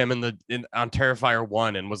offered him on Terrifier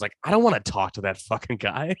 1 and was like, I don't want to talk to that fucking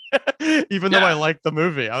guy, even though I liked the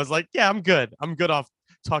movie. I was like, yeah, I'm good. I'm good off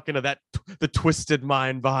talking to the twisted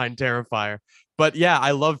mind behind Terrifier. But yeah,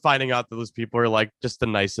 I love finding out that those people are like just the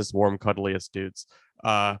nicest, warm, cuddliest dudes.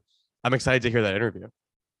 I'm excited to hear that interview.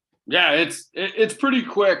 Yeah, it's pretty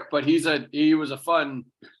quick, but he was a fun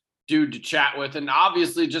dude to chat with, and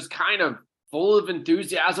obviously just kind of full of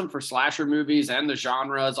enthusiasm for slasher movies and the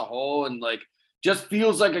genre as a whole, and like just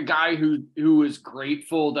feels like a guy who is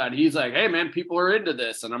grateful that he's like, hey man, people are into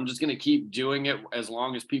this, and I'm just gonna keep doing it as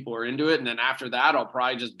long as people are into it, and then after that, I'll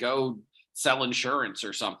probably just go sell insurance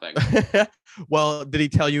or something. Well, did he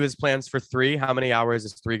tell you his plans for 3? How many hours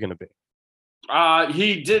is 3 gonna be?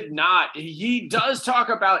 He did not. He does talk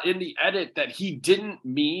about in the edit that he didn't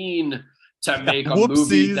mean to make a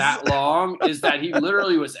movie that long, is that he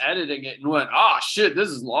literally was editing it and went, oh shit, this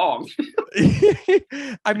is long.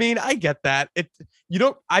 I mean, I get that.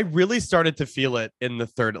 I really started to feel it in the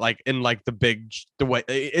third, like in like the way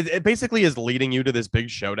it basically is leading you to this big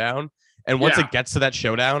showdown. And once it gets to that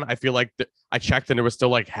showdown, I feel like I checked and there was still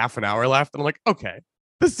like half an hour left. And I'm like, okay,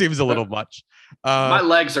 this seems a little much. My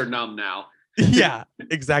legs are numb now. Yeah,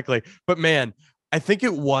 exactly. But man, I think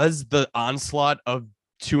it was the onslaught of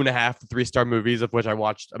 2.5 to 3-star movies, of which I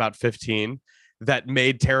watched about 15, that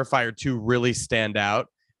made Terrifier 2 really stand out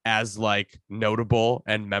as like notable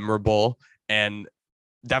and memorable. And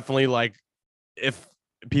definitely, like, if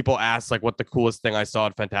people ask like what the coolest thing I saw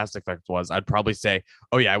at Fantastic Fest was, I'd probably say,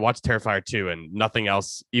 oh yeah, I watched Terrifier 2, and nothing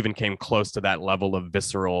else even came close to that level of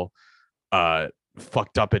visceral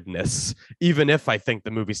fucked upness, even if I think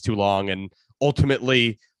the movie's too long and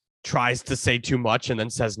ultimately tries to say too much and then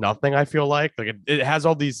says nothing. I feel like it has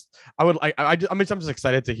all these. I'm just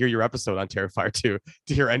excited to hear your episode on Terrifier 2,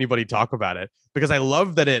 to hear anybody talk about it, because I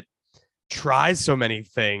love that it tries so many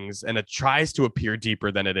things and it tries to appear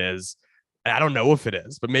deeper than it is, And I don't know if it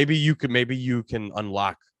is, but maybe you can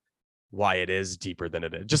unlock why it is deeper than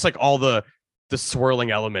it is. Just like all the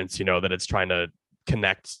swirling elements, that it's trying to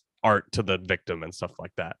connect art to the victim and stuff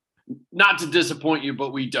like that. Not to disappoint you,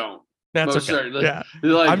 but we don't. That's Most okay. certainly. Yeah.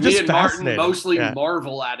 Like I'm me just and Martin fascinated. mostly Yeah.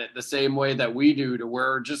 marvel at it the same way that we do, to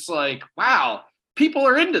where just like, wow, people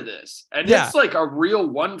are into this. And Yeah. it's like a real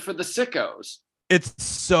one for the sickos. It's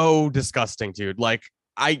so disgusting, dude. Like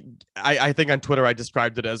I think on Twitter I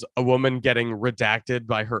described it as a woman getting redacted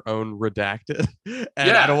by her own redacted.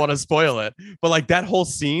 And I don't want to spoil it, but like that whole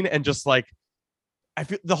scene, and just like I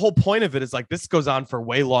feel the whole point of it is like this goes on for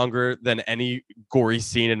way longer than any gory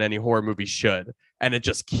scene in any horror movie should. And it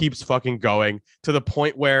just keeps fucking going to the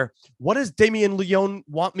point where, what does Damien Leone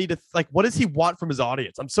want me to like? What does he want from his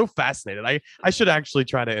audience? I'm so fascinated. I should actually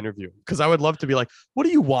try to interview him, because I would love to be like, what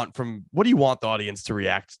do you want the audience to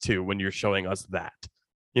react to when you're showing us that?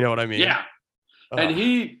 You know what I mean? Yeah.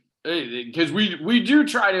 And because we do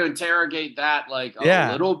try to interrogate that like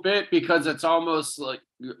a little bit, because it's almost like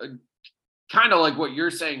kind of like what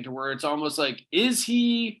you're saying, to where it's almost like, is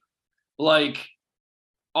he like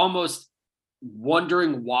almost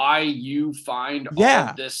wondering why you find all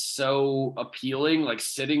of this so appealing, like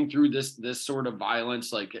sitting through this sort of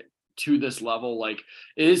violence, like to this level? Like,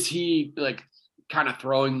 is he like kind of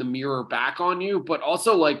throwing the mirror back on you? But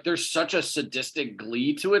also like there's such a sadistic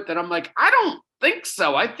glee to it that I'm like, I don't think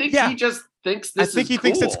so. I think he just thinks this is cool.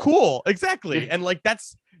 Thinks it's cool. Exactly. And like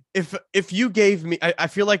that's, if you gave me, I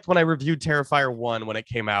feel like when I reviewed Terrifier 1 when it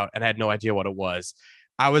came out and I had no idea what it was,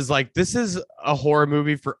 I was like, this is a horror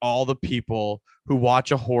movie for all the people who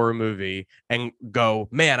watch a horror movie and go,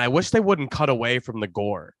 man, I wish they wouldn't cut away from the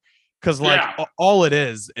gore. Because like all it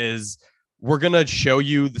is we're gonna show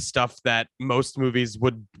you the stuff that most movies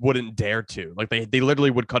wouldn't dare to. Like they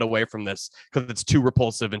literally would cut away from this because it's too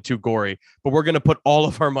repulsive and too gory. But we're gonna put all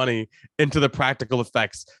of our money into the practical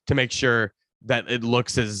effects to make sure that it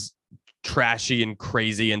looks as trashy and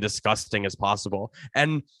crazy and disgusting as possible.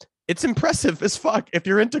 And it's impressive as fuck. If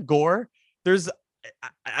you're into gore,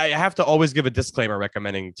 I have to always give a disclaimer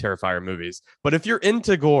recommending Terrifier movies. But if you're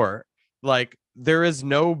into gore, like there is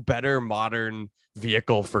no better modern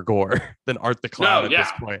vehicle for gore than Art the Clown at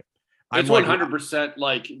this point. It's 100%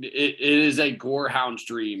 like it is a gorehound's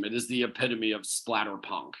dream. It is the epitome of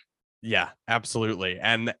splatterpunk. Yeah, absolutely.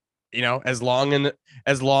 And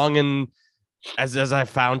as I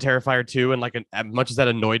found Terrifier 2, and like as much as that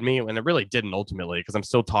annoyed me, and it really didn't ultimately, because I'm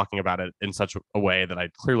still talking about it in such a way that I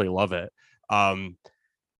clearly love it. I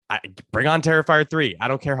bring on Terrifier 3. I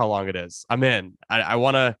don't care how long it is. I'm in.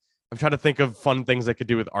 I'm trying to think of fun things I could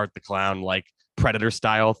do with Art the Clown, like Predator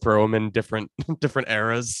style, throw him in different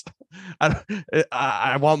eras.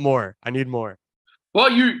 I want more. I need more. Well,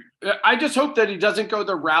 I just hope that he doesn't go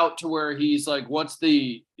the route to where he's like, what's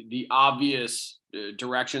the obvious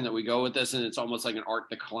direction that we go with this, and it's almost like an Art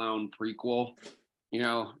the Clown prequel,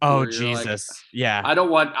 Oh Jesus. Like, yeah. I don't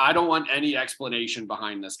want any explanation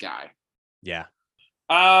behind this guy. Yeah.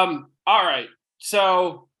 All right.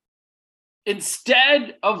 So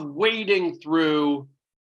instead of wading through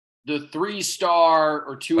the 3-star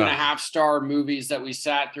or 2.5-star movies that we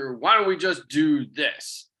sat through, why don't we just do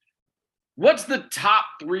this? What's the top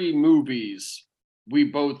 3 movies we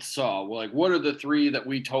both saw? Well, like, what are the 3 that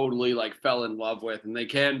we totally like fell in love with? And they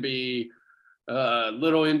can be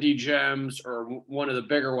little indie gems or one of the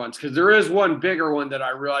bigger ones, because there is one bigger one that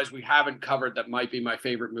I realize we haven't covered that might be my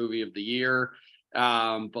favorite movie of the year.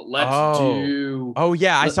 But let's do. Oh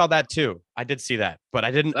yeah, I saw that too. I did see that, but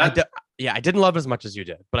I didn't. I didn't love as much as you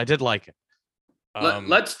did, but I did like it.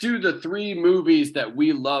 Let's do the 3 movies that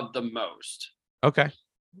we love the most. Okay.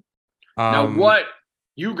 Now, what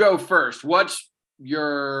you go first? What's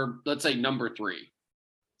your, let's say, number 3?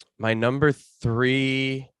 My number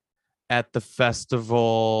 3 at the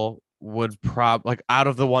festival would like out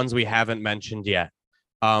of the ones we haven't mentioned yet.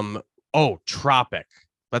 Tropic.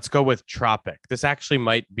 Let's go with Tropic. This actually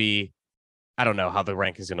might be, I don't know how the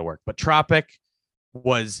rank is going to work, but Tropic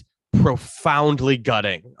was profoundly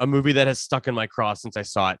gutting. A movie that has stuck in my craw since I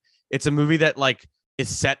saw it. It's a movie that like is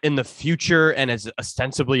set in the future and is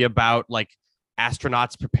ostensibly about like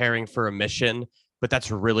astronauts preparing for a mission, but that's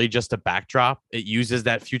really just a backdrop. It uses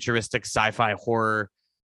that futuristic sci-fi horror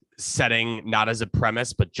setting not as a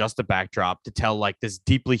premise, but just a backdrop to tell like this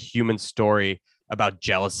deeply human story about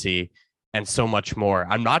jealousy and so much more.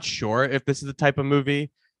 I'm not sure if this is the type of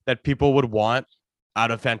movie that people would want out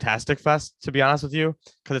of Fantastic Fest, to be honest with you,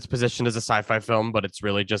 because it's positioned as a sci-fi film, but it's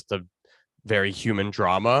really just a very human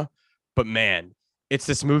drama. But man, it's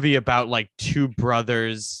this movie about like 2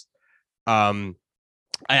 brothers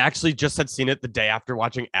I actually just had seen it the day after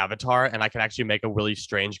watching Avatar, and I can actually make a really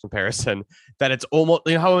strange comparison that it's almost,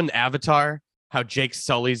 you know how in Avatar, how Jake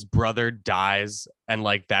Sully's brother dies and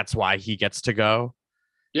like that's why he gets to go.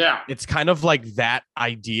 Yeah. It's kind of like that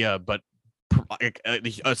idea, but like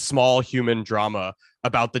a small human drama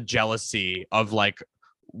about the jealousy of like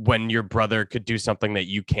when your brother could do something that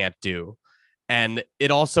you can't do. And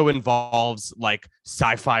it also involves like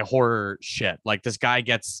sci-fi horror shit. Like this guy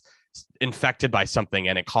gets infected by something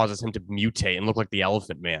and it causes him to mutate and look like the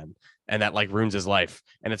Elephant Man, and that like ruins his life,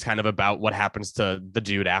 and it's kind of about what happens to the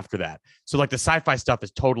dude after that. So like the sci-fi stuff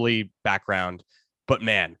is totally background, but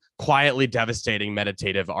man, quietly devastating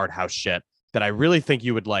meditative art house shit that I really think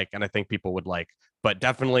you would like, and I think people would like, but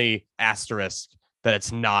definitely asterisk that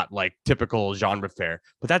it's not like typical genre fare.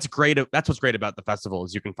 But that's great. That's what's great about the festival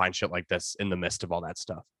is you can find shit like this in the midst of all that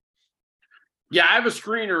stuff. Yeah, I have a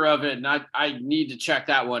screener of it, and I need to check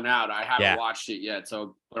that one out. I haven't watched it yet,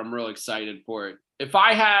 but I'm really excited for it. If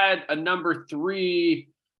I had a number 3,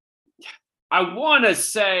 I want to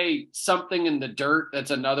say Something in the Dirt.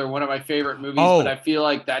 That's another one of my favorite movies, but I feel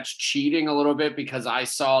like that's cheating a little bit because I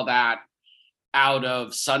saw that out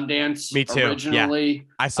of Sundance. Me too. Originally. Yeah.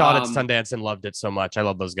 I saw it at Sundance and loved it so much. I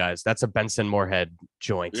love those guys. That's a Benson Moorhead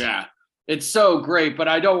joint. Yeah. It's so great, but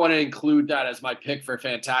I don't want to include that as my pick for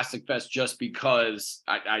Fantastic Fest just because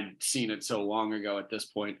I'd seen it so long ago at this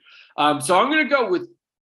point. So I'm going to go with,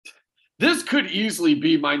 this could easily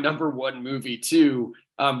be my number 1 movie too,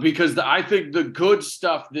 because I think the good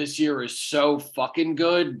stuff this year is so fucking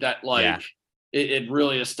good that it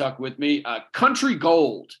really has stuck with me. Country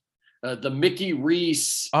Gold. The Mickey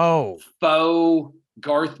Reese faux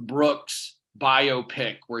Garth Brooks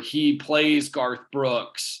biopic where he plays Garth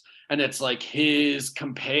Brooks, and it's like his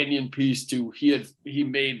companion piece to he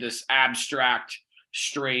made this abstract,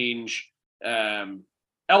 strange Elvis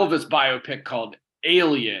biopic called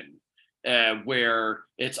Alien, where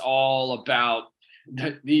it's all about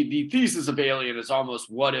the thesis of Alien is almost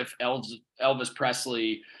what if Elvis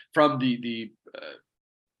Presley, from the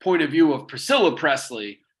point of view of Priscilla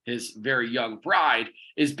Presley, his very young bride,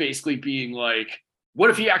 is basically being like, what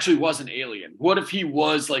if he actually was an alien? What if he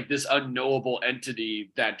was like this unknowable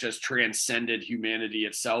entity that just transcended humanity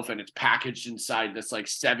itself, and it's packaged inside this like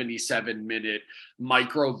 77-minute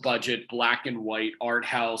micro budget black and white art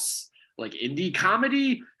house like indie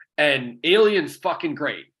comedy? And Alien's fucking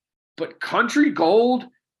great, but Country Gold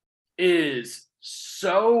is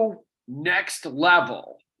so next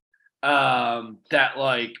level. That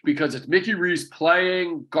like, because it's Mickey Reese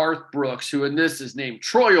playing Garth Brooks, who in this is named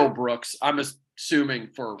Troyal Brooks, I'm assuming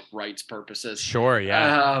for rights purposes. Sure,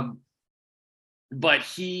 yeah. But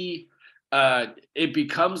it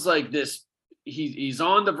becomes like this, he's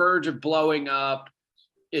on the verge of blowing up.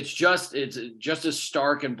 It's just as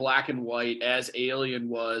stark and black and white as Alien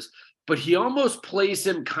was, but he almost plays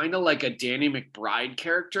him kind of like a Danny McBride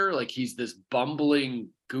character. Like he's this bumbling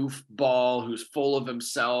goofball who's full of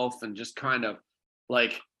himself and just kind of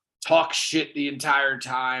like talks shit the entire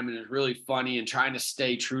time and is really funny and trying to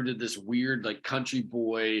stay true to this weird like country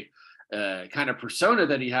boy kind of persona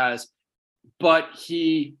that he has. But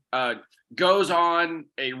he goes on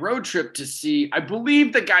a road trip to see, I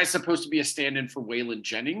believe the guy's supposed to be a stand-in for Waylon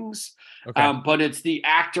Jennings, but it's the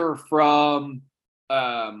actor from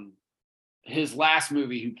his last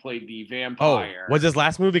movie who played the vampire. Was his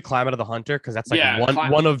last movie Climate of the Hunter? Because that's like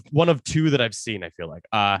one of 2 that I've seen, I feel like.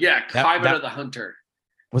 Climate of the Hunter.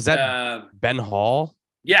 Was that Ben Hall?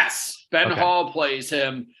 Yes, Ben Hall plays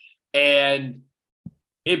him, and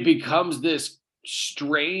it becomes this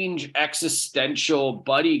strange existential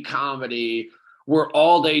buddy comedy where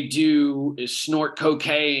all they do is snort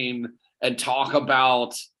cocaine and talk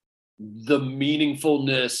about the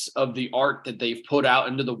meaningfulness of the art that they've put out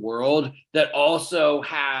into the world, that also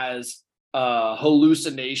has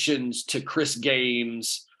hallucinations to Chris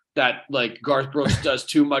Gaines, that like Garth Brooks does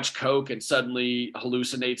too much coke and suddenly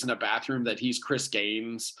hallucinates in a bathroom that he's Chris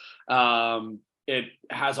Gaines. It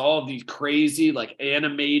has all of these crazy like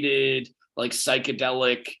animated like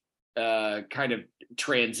psychedelic kind of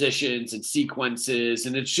transitions and sequences,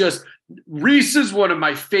 and it's just, Reese is one of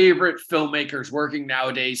my favorite filmmakers working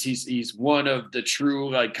nowadays. He's one of the true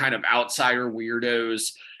like kind of outsider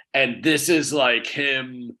weirdos, and this is like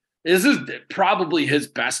him. This is probably his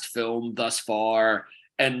best film thus far,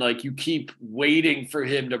 and like you keep waiting for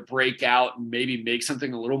him to break out and maybe make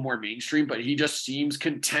something a little more mainstream, but he just seems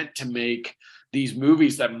content to make these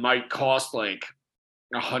movies that might cost like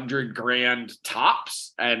 $100,000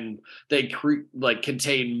 tops, and they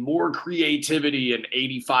contain more creativity in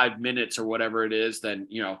 85 minutes or whatever it is than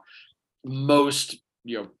most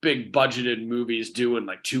big budgeted movies do in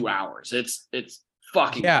like 2 hours. It's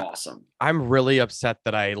fucking Yeah. awesome. I'm really upset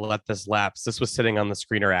that I let this lapse. This was sitting on the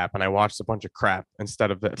screener app and I watched a bunch of crap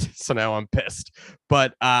instead of it. So now I'm pissed.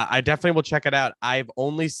 But I definitely will check it out. I've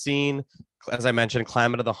only seen, as I mentioned,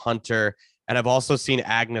 Climate of the Hunter, and I've also seen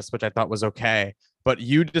Agnes, which I thought was okay. But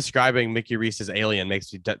you describing Mickey Reese's Alien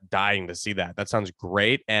makes me dying to see that. That sounds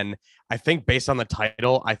great. And I think based on the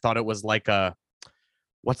title, I thought it was like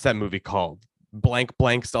what's that movie called? Blank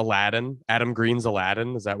Blank's Aladdin, Adam Green's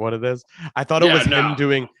Aladdin. Is that what it is? I thought it was him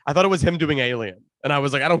doing. I thought it was him doing Alien, and I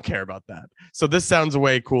was like, I don't care about that. So this sounds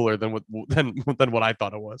way cooler than what I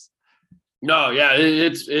thought it was. No, yeah,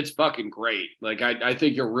 it's fucking great. Like I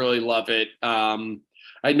think you'll really love it.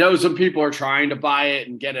 I know some people are trying to buy it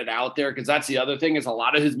and get it out there because that's the other thing is a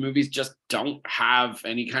lot of his movies just don't have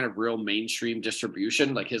any kind of real mainstream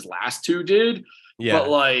distribution like his last two did. Yeah. But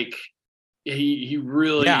like he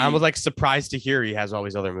really I was like surprised to hear he has all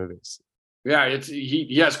these other movies. Yeah,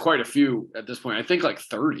 he has quite a few at this point. I think like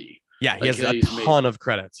 30. Yeah, he has a ton of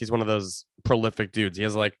credits. He's one of those prolific dudes. He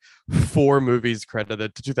has like 4 movies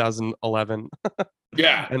credited to 2011.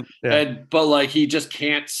 Yeah. But like he just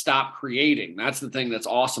can't stop creating. That's the thing that's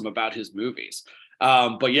awesome about his movies.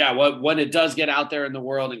 But yeah, when it does get out there in the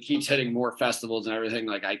world and keeps hitting more festivals and everything,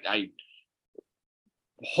 like I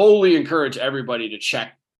wholly encourage everybody to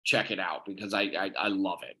check it out because I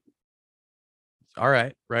love it. All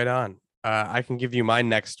right, right on. I can give you my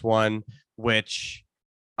next one, which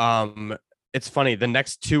it's funny. The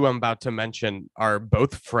next two I'm about to mention are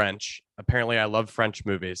both French. Apparently, I love French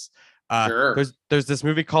movies. Sure. There's this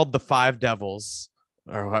movie called The Five Devils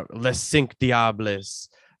or Les Cinq Diables.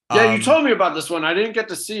 Yeah, you told me about this one. I didn't get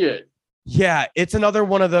to see it. Yeah, it's another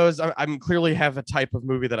one of those. I'm clearly have a type of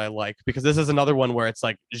movie that I like because this is another one where it's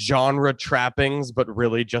like genre trappings, but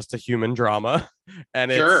really just a human drama.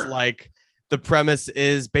 And it's like the premise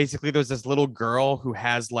is basically there's this little girl who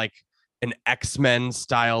has like an X-Men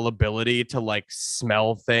style ability to like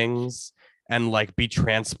smell things and like be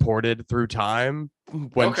transported through time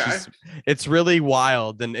when it's really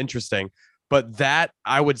wild and interesting. But that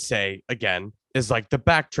I would say again is like the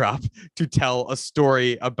backdrop to tell a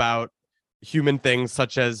story about human things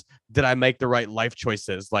such as did I make the right life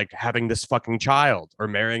choices, like having this fucking child or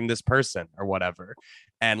marrying this person or whatever,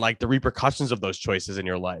 and like the repercussions of those choices in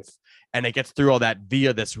your life. And it gets through all that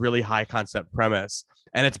via this really high concept premise,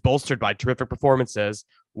 and it's bolstered by terrific performances,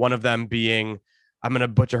 one of them being, I'm gonna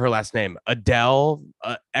butcher her last name, Adele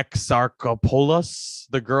Exarchopoulos,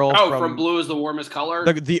 the girl from Blue is the Warmest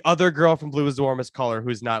Color. The other girl from Blue is the Warmest Color,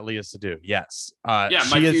 who's not Leah Seydoux. Yes. My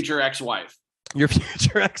future ex-wife. Your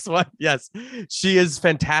future ex-wife. Yes. She is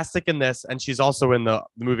fantastic in this. And she's also in the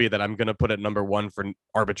movie that I'm going to put at number 1 for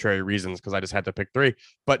arbitrary reasons because I just had to pick 3.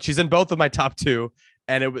 But she's in both of my top 2.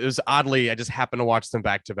 And it was oddly, I just happened to watch them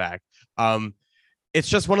back to back. It's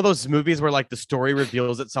just one of those movies where like the story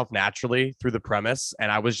reveals itself naturally through the premise. And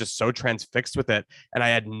I was just so transfixed with it. And I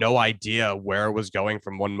had no idea where it was going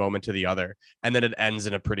from one moment to the other. And then it ends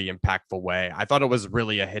in a pretty impactful way. I thought it was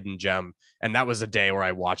really a hidden gem. And that was a day where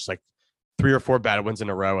I watched like 3 or 4 bad ones in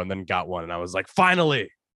a row and then got one. And I was like, finally,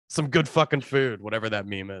 some good fucking food, whatever that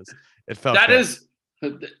meme is. It felt that is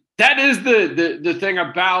the thing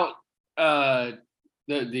about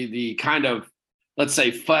the kind of, let's say,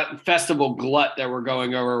 festival glut that we're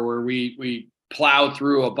going over, where we plow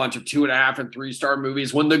through a bunch of 2.5 and 3-star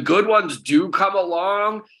movies. When the good ones do come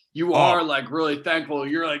along, you are like really thankful.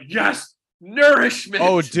 You're like, yes, nourishment.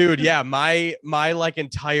 Oh, dude, yeah. My like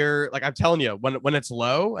entire, like, I'm telling you, when it's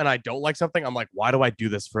low and I don't like something, I'm like, why do I do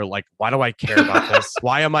this for? Like, why do I care about this?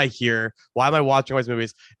 Why am I here? Why am I watching all these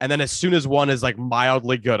movies? And then as soon as one is like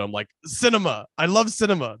mildly good, I'm like, cinema. I love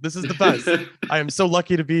cinema. This is the best. I am so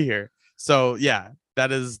lucky to be here. So yeah,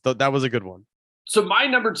 that was a good one. So my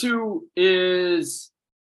number 2 is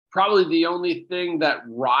probably the only thing that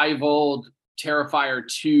rivaled Terrifier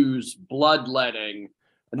 2's bloodletting,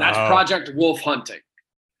 and that's Project Wolf Hunting,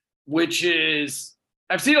 which is,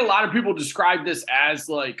 I've seen a lot of people describe this as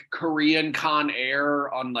like Korean Con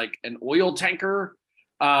Air on like an oil tanker,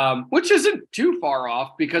 which isn't too far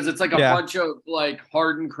off because it's like a bunch of like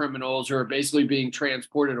hardened criminals who are basically being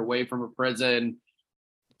transported away from a prison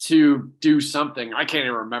to do something. I can't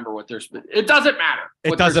even remember what it doesn't matter.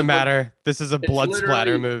 It doesn't matter. This is a blood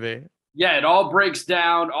splatter movie. Yeah, it all breaks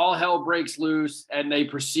down, all hell breaks loose, and they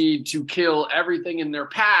proceed to kill everything in their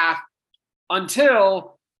path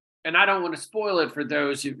until, and I don't want to spoil it for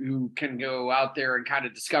those who can go out there and kind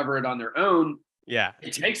of discover it on their own. Yeah.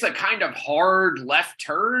 It takes a kind of hard left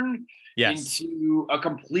turn into a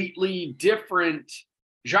completely different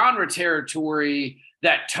genre territory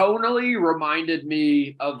that tonally reminded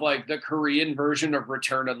me of like the Korean version of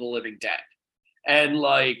Return of the Living Dead. And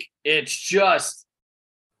like, it's just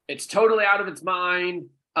It's totally out of its mind.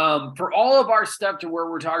 For all of our stuff to where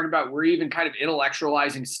we're talking about, we're even kind of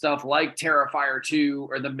intellectualizing stuff like Terrifier 2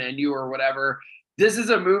 or The Menu or whatever. This is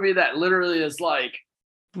a movie that literally is like,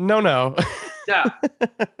 no. yeah,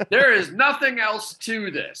 there is nothing else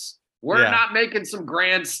to this. We're Yeah. not making some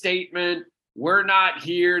grand statement. We're not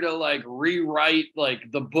here to like rewrite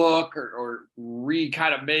like the book or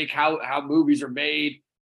kind of make how movies are made.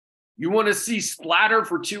 You want to see splatter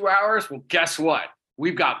for 2 hours? Well, guess what?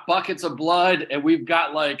 We've got buckets of blood and we've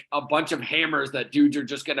got like a bunch of hammers that dudes are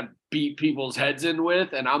just going to beat people's heads in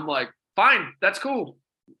with. And I'm like, fine, that's cool.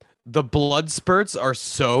 The blood spurts are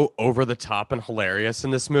so over the top and hilarious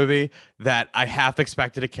in this movie that I half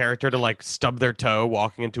expected a character to like stub their toe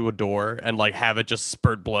walking into a door and like have it just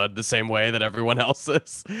spurt blood the same way that everyone else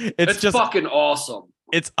is. It's just fucking awesome.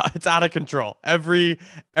 It's out of control.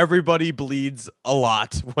 Everybody bleeds a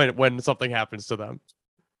lot when something happens to them.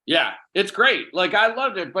 Yeah, it's great. Like I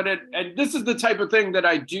loved it, but and this is the type of thing that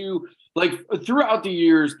I do like throughout the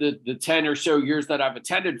years, the 10 or so years that I've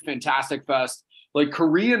attended Fantastic Fest, like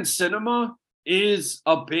Korean cinema is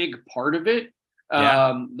a big part of it.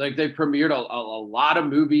 Yeah. Like they premiered a lot of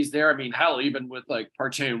movies there. I mean, hell, even with like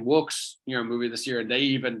Park Chan-wook's, movie this year, and they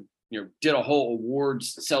even, did a whole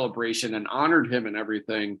awards celebration and honored him and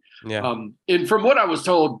everything. Yeah. And from what I was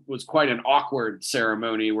told was quite an awkward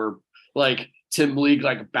ceremony where like Tim League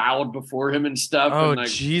like bowed before him and stuff. Oh, and like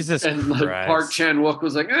Jesus and Christ. like Park Chan-wook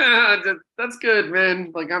was like, that's good,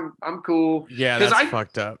 man. Like I'm cool. Yeah, that's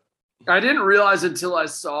fucked up. I didn't realize until I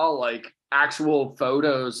saw like actual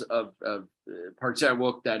photos of Park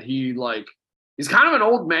Chan-wook that he like he's kind of an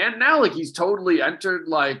old man now. Like he's totally entered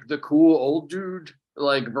like the cool old dude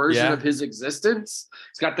like version of his existence.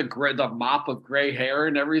 He's got the mop of gray hair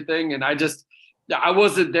and everything. And I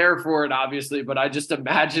wasn't there for it, obviously, but I just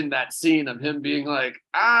imagined that scene of him being like,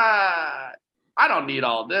 I don't need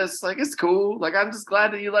all this. Like, it's cool. Like, I'm just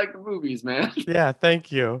glad that you like the movies, man. Yeah,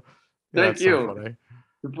 thank you. Thank you. So funny.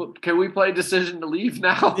 Can we play Decision to Leave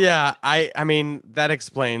now? Yeah, I mean, that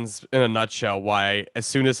explains in a nutshell why as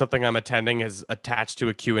soon as something I'm attending is attached to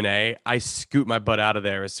a Q&A, I scoot my butt out of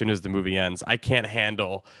there as soon as the movie ends. I can't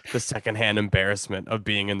handle the secondhand embarrassment of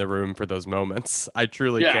being in the room for those moments. I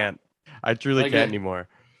truly can't. I truly can't anymore.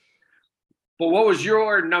 But what was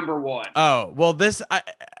your number one? Oh, well,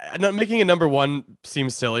 making a number one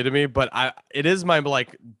seems silly to me, but it is my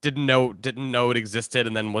like didn't know it existed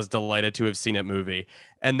and then was delighted to have seen it movie.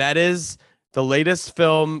 And that is the latest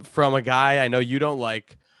film from a guy I know you don't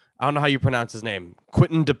like. I don't know how you pronounce his name.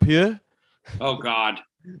 Quentin Dupieux. Oh God.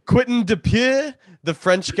 Quentin Dupieux, the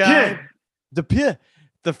French guy. Dupieux,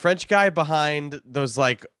 the French guy behind those,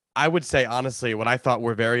 like, I would say honestly what I thought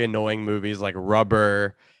were very annoying movies like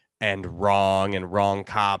Rubber and Wrong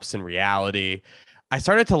Cops and Reality. I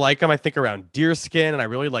started to like him, I think, around Deerskin, and I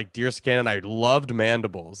really liked Deerskin, and I loved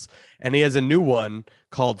Mandibles. And he has a new one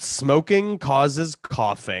called Smoking Causes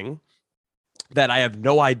Coughing that I have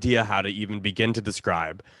no idea how to even begin to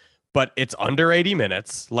describe, but it's under 80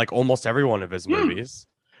 minutes, like almost every one of his movies.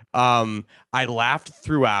 I laughed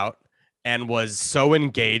throughout and was so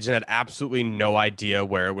engaged and had absolutely no idea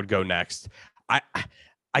where it would go next.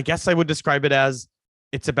 I guess I would describe it as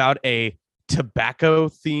it's about a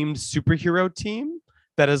tobacco-themed superhero team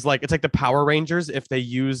that is like, it's like the Power Rangers if they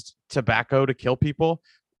used tobacco to kill people.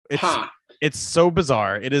 It's so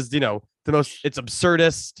bizarre. It is, it's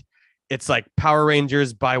absurdist. It's like Power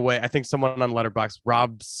Rangers by way. I think someone on Letterboxd,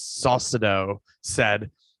 Rob Saucedo,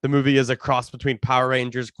 said the movie is a cross between Power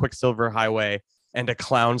Rangers, Quicksilver Highway, and a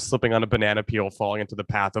clown slipping on a banana peel falling into the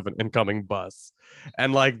path of an incoming bus.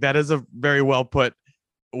 And like, that is a very well put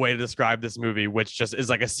way to describe this movie, which just is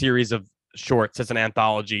like a series of shorts. It's an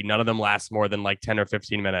anthology. None of them last more than like 10 or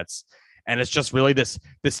 15 minutes. And it's just really this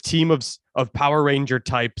team of Power Ranger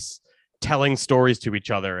types telling stories to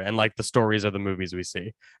each other and like the stories of the movies we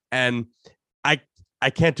see. And I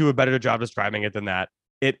can't do a better job describing it than that.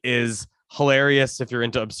 It is hilarious if you're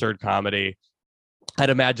into absurd comedy. I'd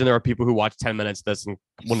imagine there are people who watch 10 minutes of this and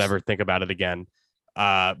will never think about it again.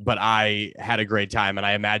 But I had a great time, and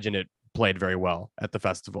I imagine it played very well at the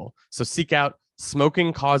festival. So seek out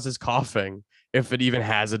Smoking Causes Coughing if it even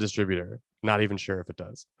has a distributor. Not even sure if it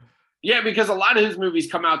does. Yeah, because a lot of his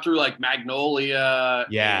movies come out through like Magnolia.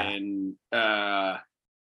 Yeah. And I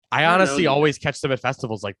honestly always catch them at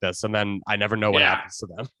festivals like this, and then I never know what happens to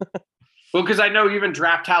them. Well, because I know even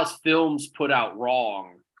Draft House Films put out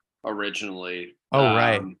Wrong originally. Oh,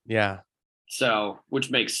 right. Yeah. So,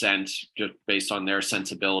 which makes sense just based on their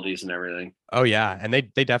sensibilities and everything. Oh yeah, and they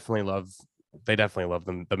definitely love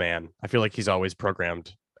the man. I feel like he's always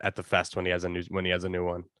programmed at the fest when he has a new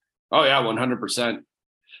one. Oh yeah, 100%.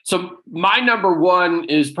 So my number one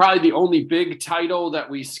is probably the only big title that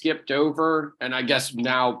we skipped over. And I guess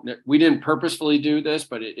now we didn't purposefully do this,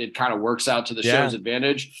 but it kind of works out to the show's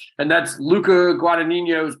advantage. And that's Luca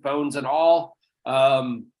Guadagnino's Bones and All.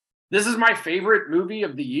 This is my favorite movie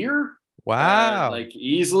of the year. Wow. Like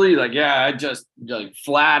easily, like, yeah, I just like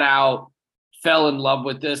flat out fell in love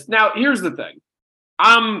with this. Now, here's the thing.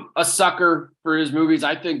 I'm a sucker for his movies.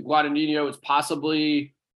 I think Guadagnino is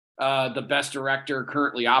possibly the best director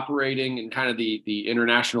currently operating in kind of the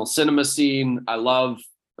international cinema scene. I love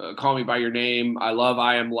Call Me by Your Name. I love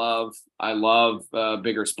I Am Love. I love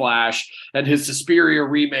Bigger Splash. And his Suspiria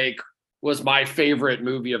remake was my favorite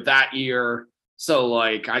movie of that year. So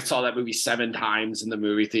like I saw that movie 7 times in the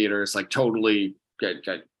movie theaters, like totally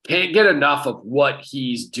can't get enough of what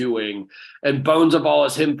he's doing. And Bones of All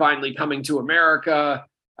is him finally coming to America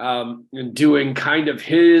and doing kind of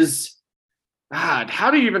his, God, how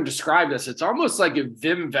do you even describe this? It's almost like if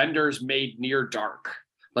Wim Wenders made Near Dark.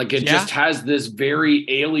 Like it just has this very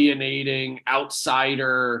alienating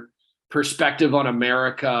outsider perspective on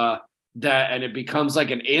America and it becomes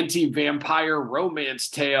like an anti-vampire romance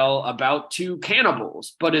tale about 2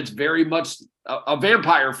 cannibals, but it's very much a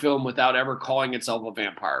vampire film without ever calling itself a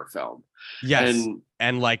vampire film. Yes.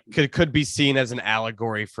 And like could be seen as an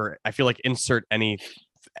allegory for, I feel like, insert any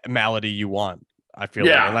malady you want. I feel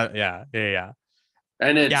like. Yeah.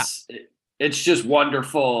 And it's just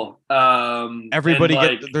wonderful.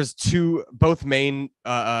 Everybody there's both main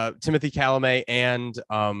Timothy Chalamet and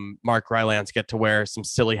Mark Rylance get to wear some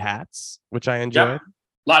silly hats, which I enjoyed. Yep.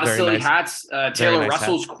 A lot of silly hats. Taylor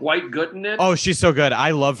Russell's quite good in it. Oh, she's so good.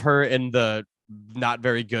 I love her in the not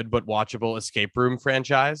very good but watchable Escape Room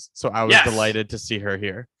franchise. So I was delighted to see her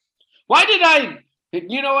here. Why did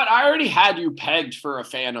you know what? I already had you pegged for a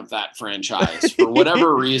fan of that franchise for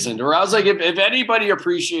whatever reason. Or I was like, if anybody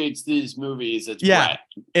appreciates these movies, it's Brett.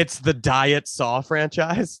 It's the Diet Saw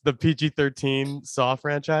franchise, the PG-13 Saw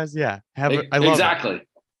franchise. Yeah, I love exactly.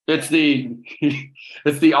 It's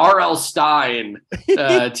the R.L. Stein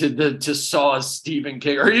to Saw's Stephen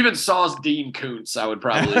King, or even Saw's Dean Koontz, I would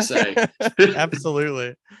probably say.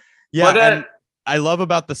 Absolutely. Yeah. But, I love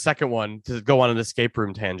about the second one, to go on an escape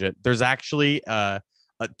room tangent. There's actually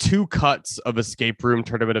 2 cuts of Escape Room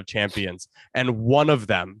Tournament of Champions, and one of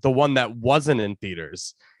them, the one that wasn't in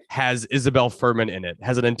theaters, has Isabel Furman in it.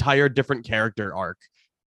 Has an entire different character arc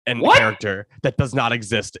and character that does not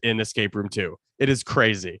exist in Escape Room 2. It is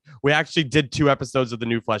crazy. We actually did 2 episodes of the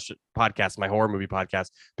New Flesh podcast, my horror movie podcast,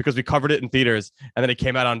 because we covered it in theaters, and then it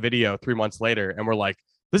came out on video 3 months later, and we're like,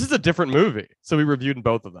 this is a different movie. So we reviewed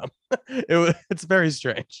both of them. It's very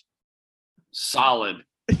strange. Solid.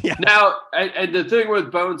 Yeah. Now, and the thing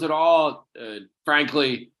with Bones and All,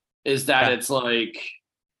 frankly, is that it's like,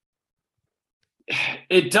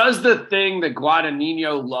 it does the thing that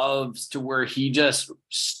Guadagnino loves, to where he just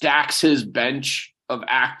stacks his bench of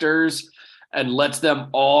actors and lets them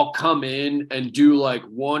all come in and do like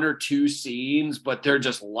 1 or 2 scenes, but they're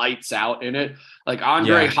just lights out in it. Like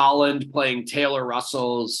Andre Holland playing Taylor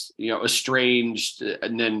Russell's, estranged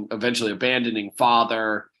and then eventually abandoning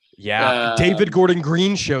father. Yeah. David Gordon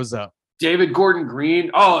Green shows up. David Gordon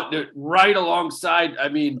Green. Oh, right alongside,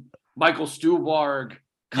 Michael Stuhlbarg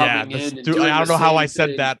coming in. And doing I don't know how I said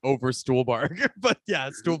thing. That over Stuhlbarg, but yeah,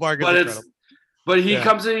 Stuhlbarg is incredible. But he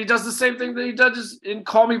comes in, he does the same thing that he does in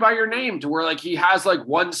Call Me by Your Name, to where like he has like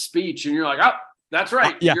one speech and you're like, oh, that's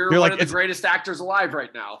right. You're one like, of the greatest actors alive right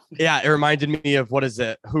now. Yeah, it reminded me of, what is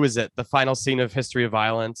it? Who is it? The final scene of History of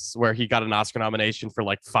Violence, where he got an Oscar nomination for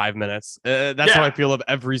like 5 minutes. That's how I feel of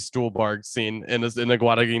every Stuhlbarg scene in the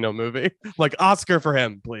Guadagnino movie. Like, Oscar for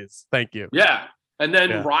him, please. Thank you. Yeah. And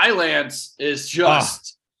then Rylance is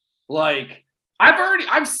just like,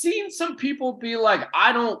 I've seen some people be like,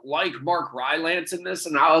 I don't like Mark Rylance in this.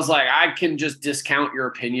 And I was like, I can just discount your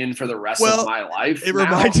opinion for the rest of my life. It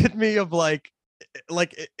reminded me of like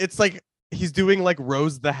it's like he's doing like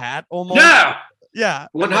Rose the Hat almost. Yeah.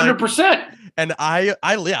 100%. And I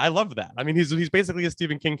love that. He's basically a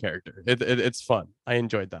Stephen King character. It's fun. I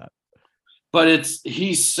enjoyed that. But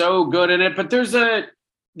he's so good in it. But there's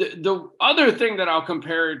the other thing that I'll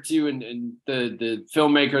compare it to, and the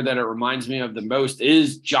filmmaker that it reminds me of the most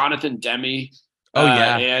is Jonathan Demme.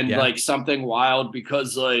 Like Something Wild,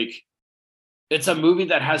 because like it's a movie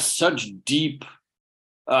that has such deep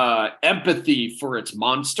empathy for its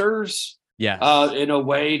monsters. In a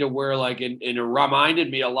way to where like it reminded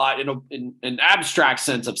me a lot in an abstract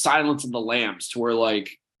sense of Silence of the Lambs, to where like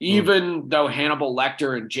even though Hannibal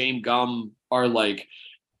Lecter and James Gumb are like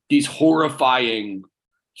these horrifying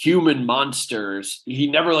human monsters, he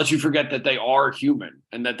never lets you forget that they are human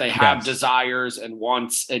and that they have desires and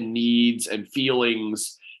wants and needs and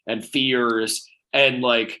feelings and fears. And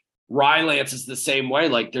like Rylance is the same way.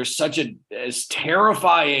 Like there's as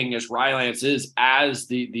terrifying as Rylance is as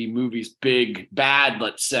the movie's big bad,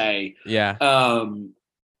 let's say. Yeah.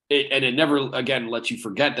 It never again lets you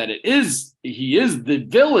forget that he is the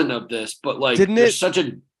villain of this, but like there's such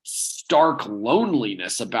a stark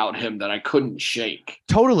loneliness about him that I couldn't shake.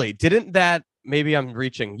 Totally. Didn't that, maybe I'm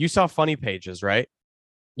reaching, you saw Funny Pages, right?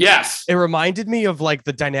 Yes. It reminded me of like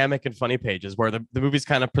the dynamic in Funny Pages where the movie's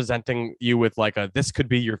kind of presenting you with like this could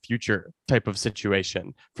be your future type of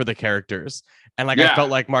situation for the characters. And like, I felt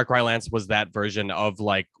like Mark Rylance was that version of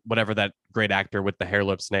like whatever that great actor with the hair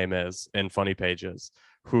lips name is in Funny Pages,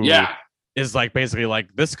 who is like basically like,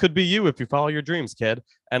 this could be you if you follow your dreams, kid.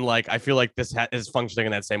 And like, I feel like this is functioning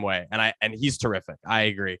in that same way. And he's terrific. I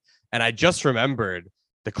agree. And I just remembered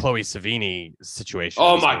the Chloe Sevigny situation.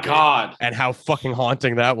 Oh my God. And how fucking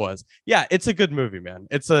haunting that was. Yeah, it's a good movie, man.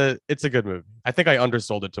 It's a good movie. I think I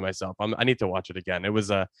undersold it to myself. I need to watch it again. It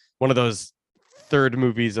was one of those third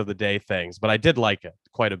movies of the day things, but I did like it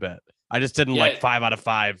quite a bit. I just didn't like 5 out of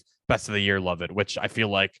 5 best of the year love it, which I feel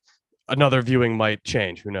like another viewing might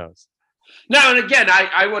change. Who knows? No, and again,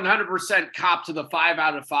 I 100% cop to the 5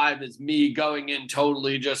 out of 5 is me going in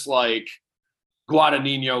totally just like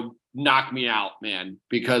Guadagnino knock me out, man,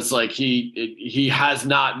 because like he has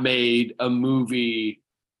not made a movie.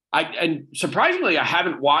 And surprisingly, I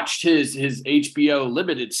haven't watched his HBO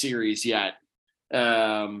limited series yet.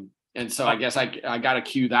 And so I guess I got to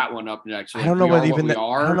cue that one up next. I don't know what even I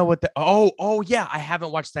don't know what the oh yeah, I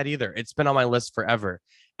haven't watched that either. It's been on my list forever.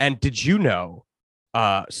 And did you know,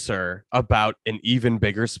 sir, about an even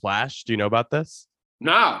bigger splash? Do you know about this?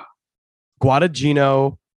 No.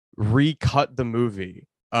 Guadagnino recut the movie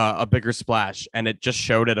A Bigger Splash, and it just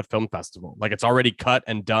showed at a film festival. Like it's already cut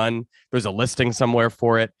and done. There's a listing somewhere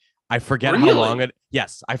for it. I forget how long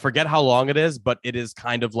I forget how long it is, but it is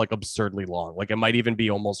kind of like absurdly long. Like it might even be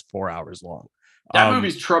almost 4 hours long. That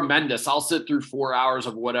movie's tremendous. I'll sit through 4 hours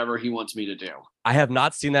of whatever he wants me to do. I have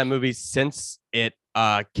not seen that movie since it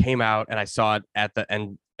came out, and I saw it at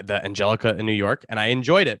the Angelica in New York, and I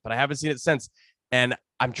enjoyed it, but I haven't seen it since. And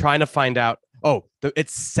I'm trying to find out. Oh,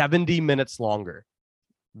 it's 70 minutes longer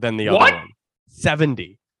than the other one.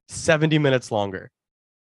 70 minutes longer.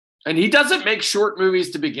 And he doesn't make short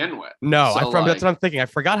movies to begin with. No, that's what I'm thinking. I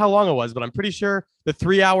forgot how long it was, but I'm pretty sure the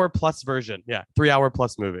 3 hour plus version. Yeah, 3 hour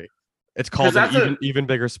plus movie. It's called an even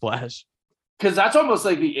bigger splash. Because that's almost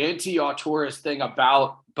like the anti-auteurist thing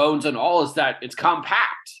about Bones and All is that it's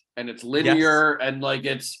compact and it's linear and like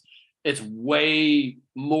it's way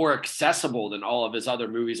more accessible than all of his other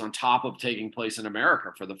movies, on top of taking place in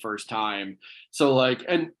America for the first time. So like,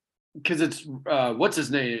 and because it's what's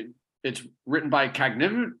his name? It's written by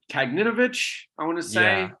Kagninovich, I want to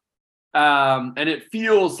say. Yeah. And it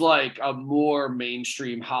feels like a more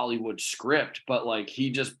mainstream Hollywood script, but like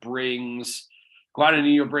Guadagnino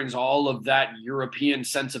brings all of that European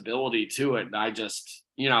sensibility to it. And I just,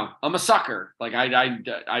 I'm a sucker. Like I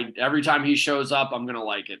every time he shows up, I'm going to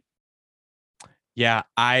like it. Yeah,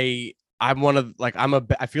 I'm one of like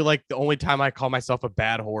I feel like the only time I call myself a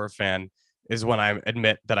bad horror fan is when I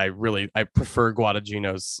admit that I prefer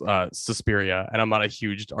Guadagnino's Suspiria, and I'm not a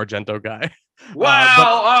huge Argento guy.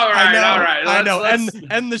 Wow, all right. I know.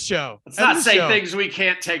 End the show. Let's not say things we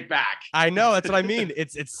can't take back. I know, that's what I mean.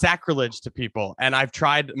 It's sacrilege to people, and I've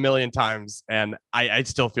tried a million times, and I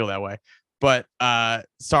still feel that way. But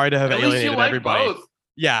sorry to have alienated everybody. Both.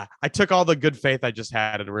 Yeah, I took all the good faith I just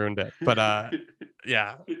had and ruined it. But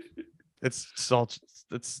yeah, it's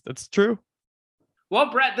true. Well,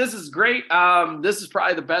 Brett, this is great. This is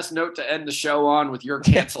probably the best note to end the show on with your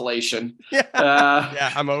cancellation.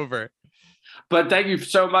 Yeah, I'm over. But thank you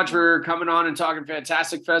so much for coming on and talking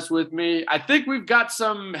Fantastic Fest with me. I think we've got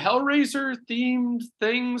some Hellraiser themed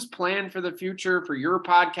things planned for the future for your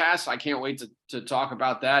podcast. I can't wait to talk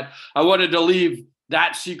about that. I wanted to leave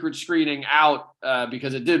that secret screening out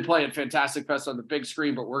because it did play at Fantastic Fest on the big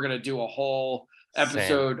screen, but we're going to do a whole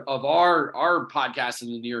episode of our podcast in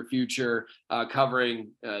the near future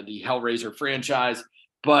covering the Hellraiser franchise.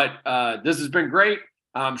 But this has been great.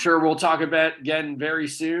 I'm sure we'll talk about again very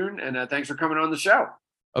soon. And thanks for coming on the show.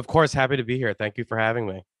 Of course. Happy to be here. Thank you for having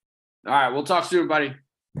me. All right. We'll talk soon, buddy.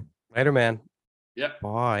 Later, man. Yep.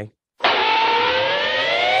 Bye.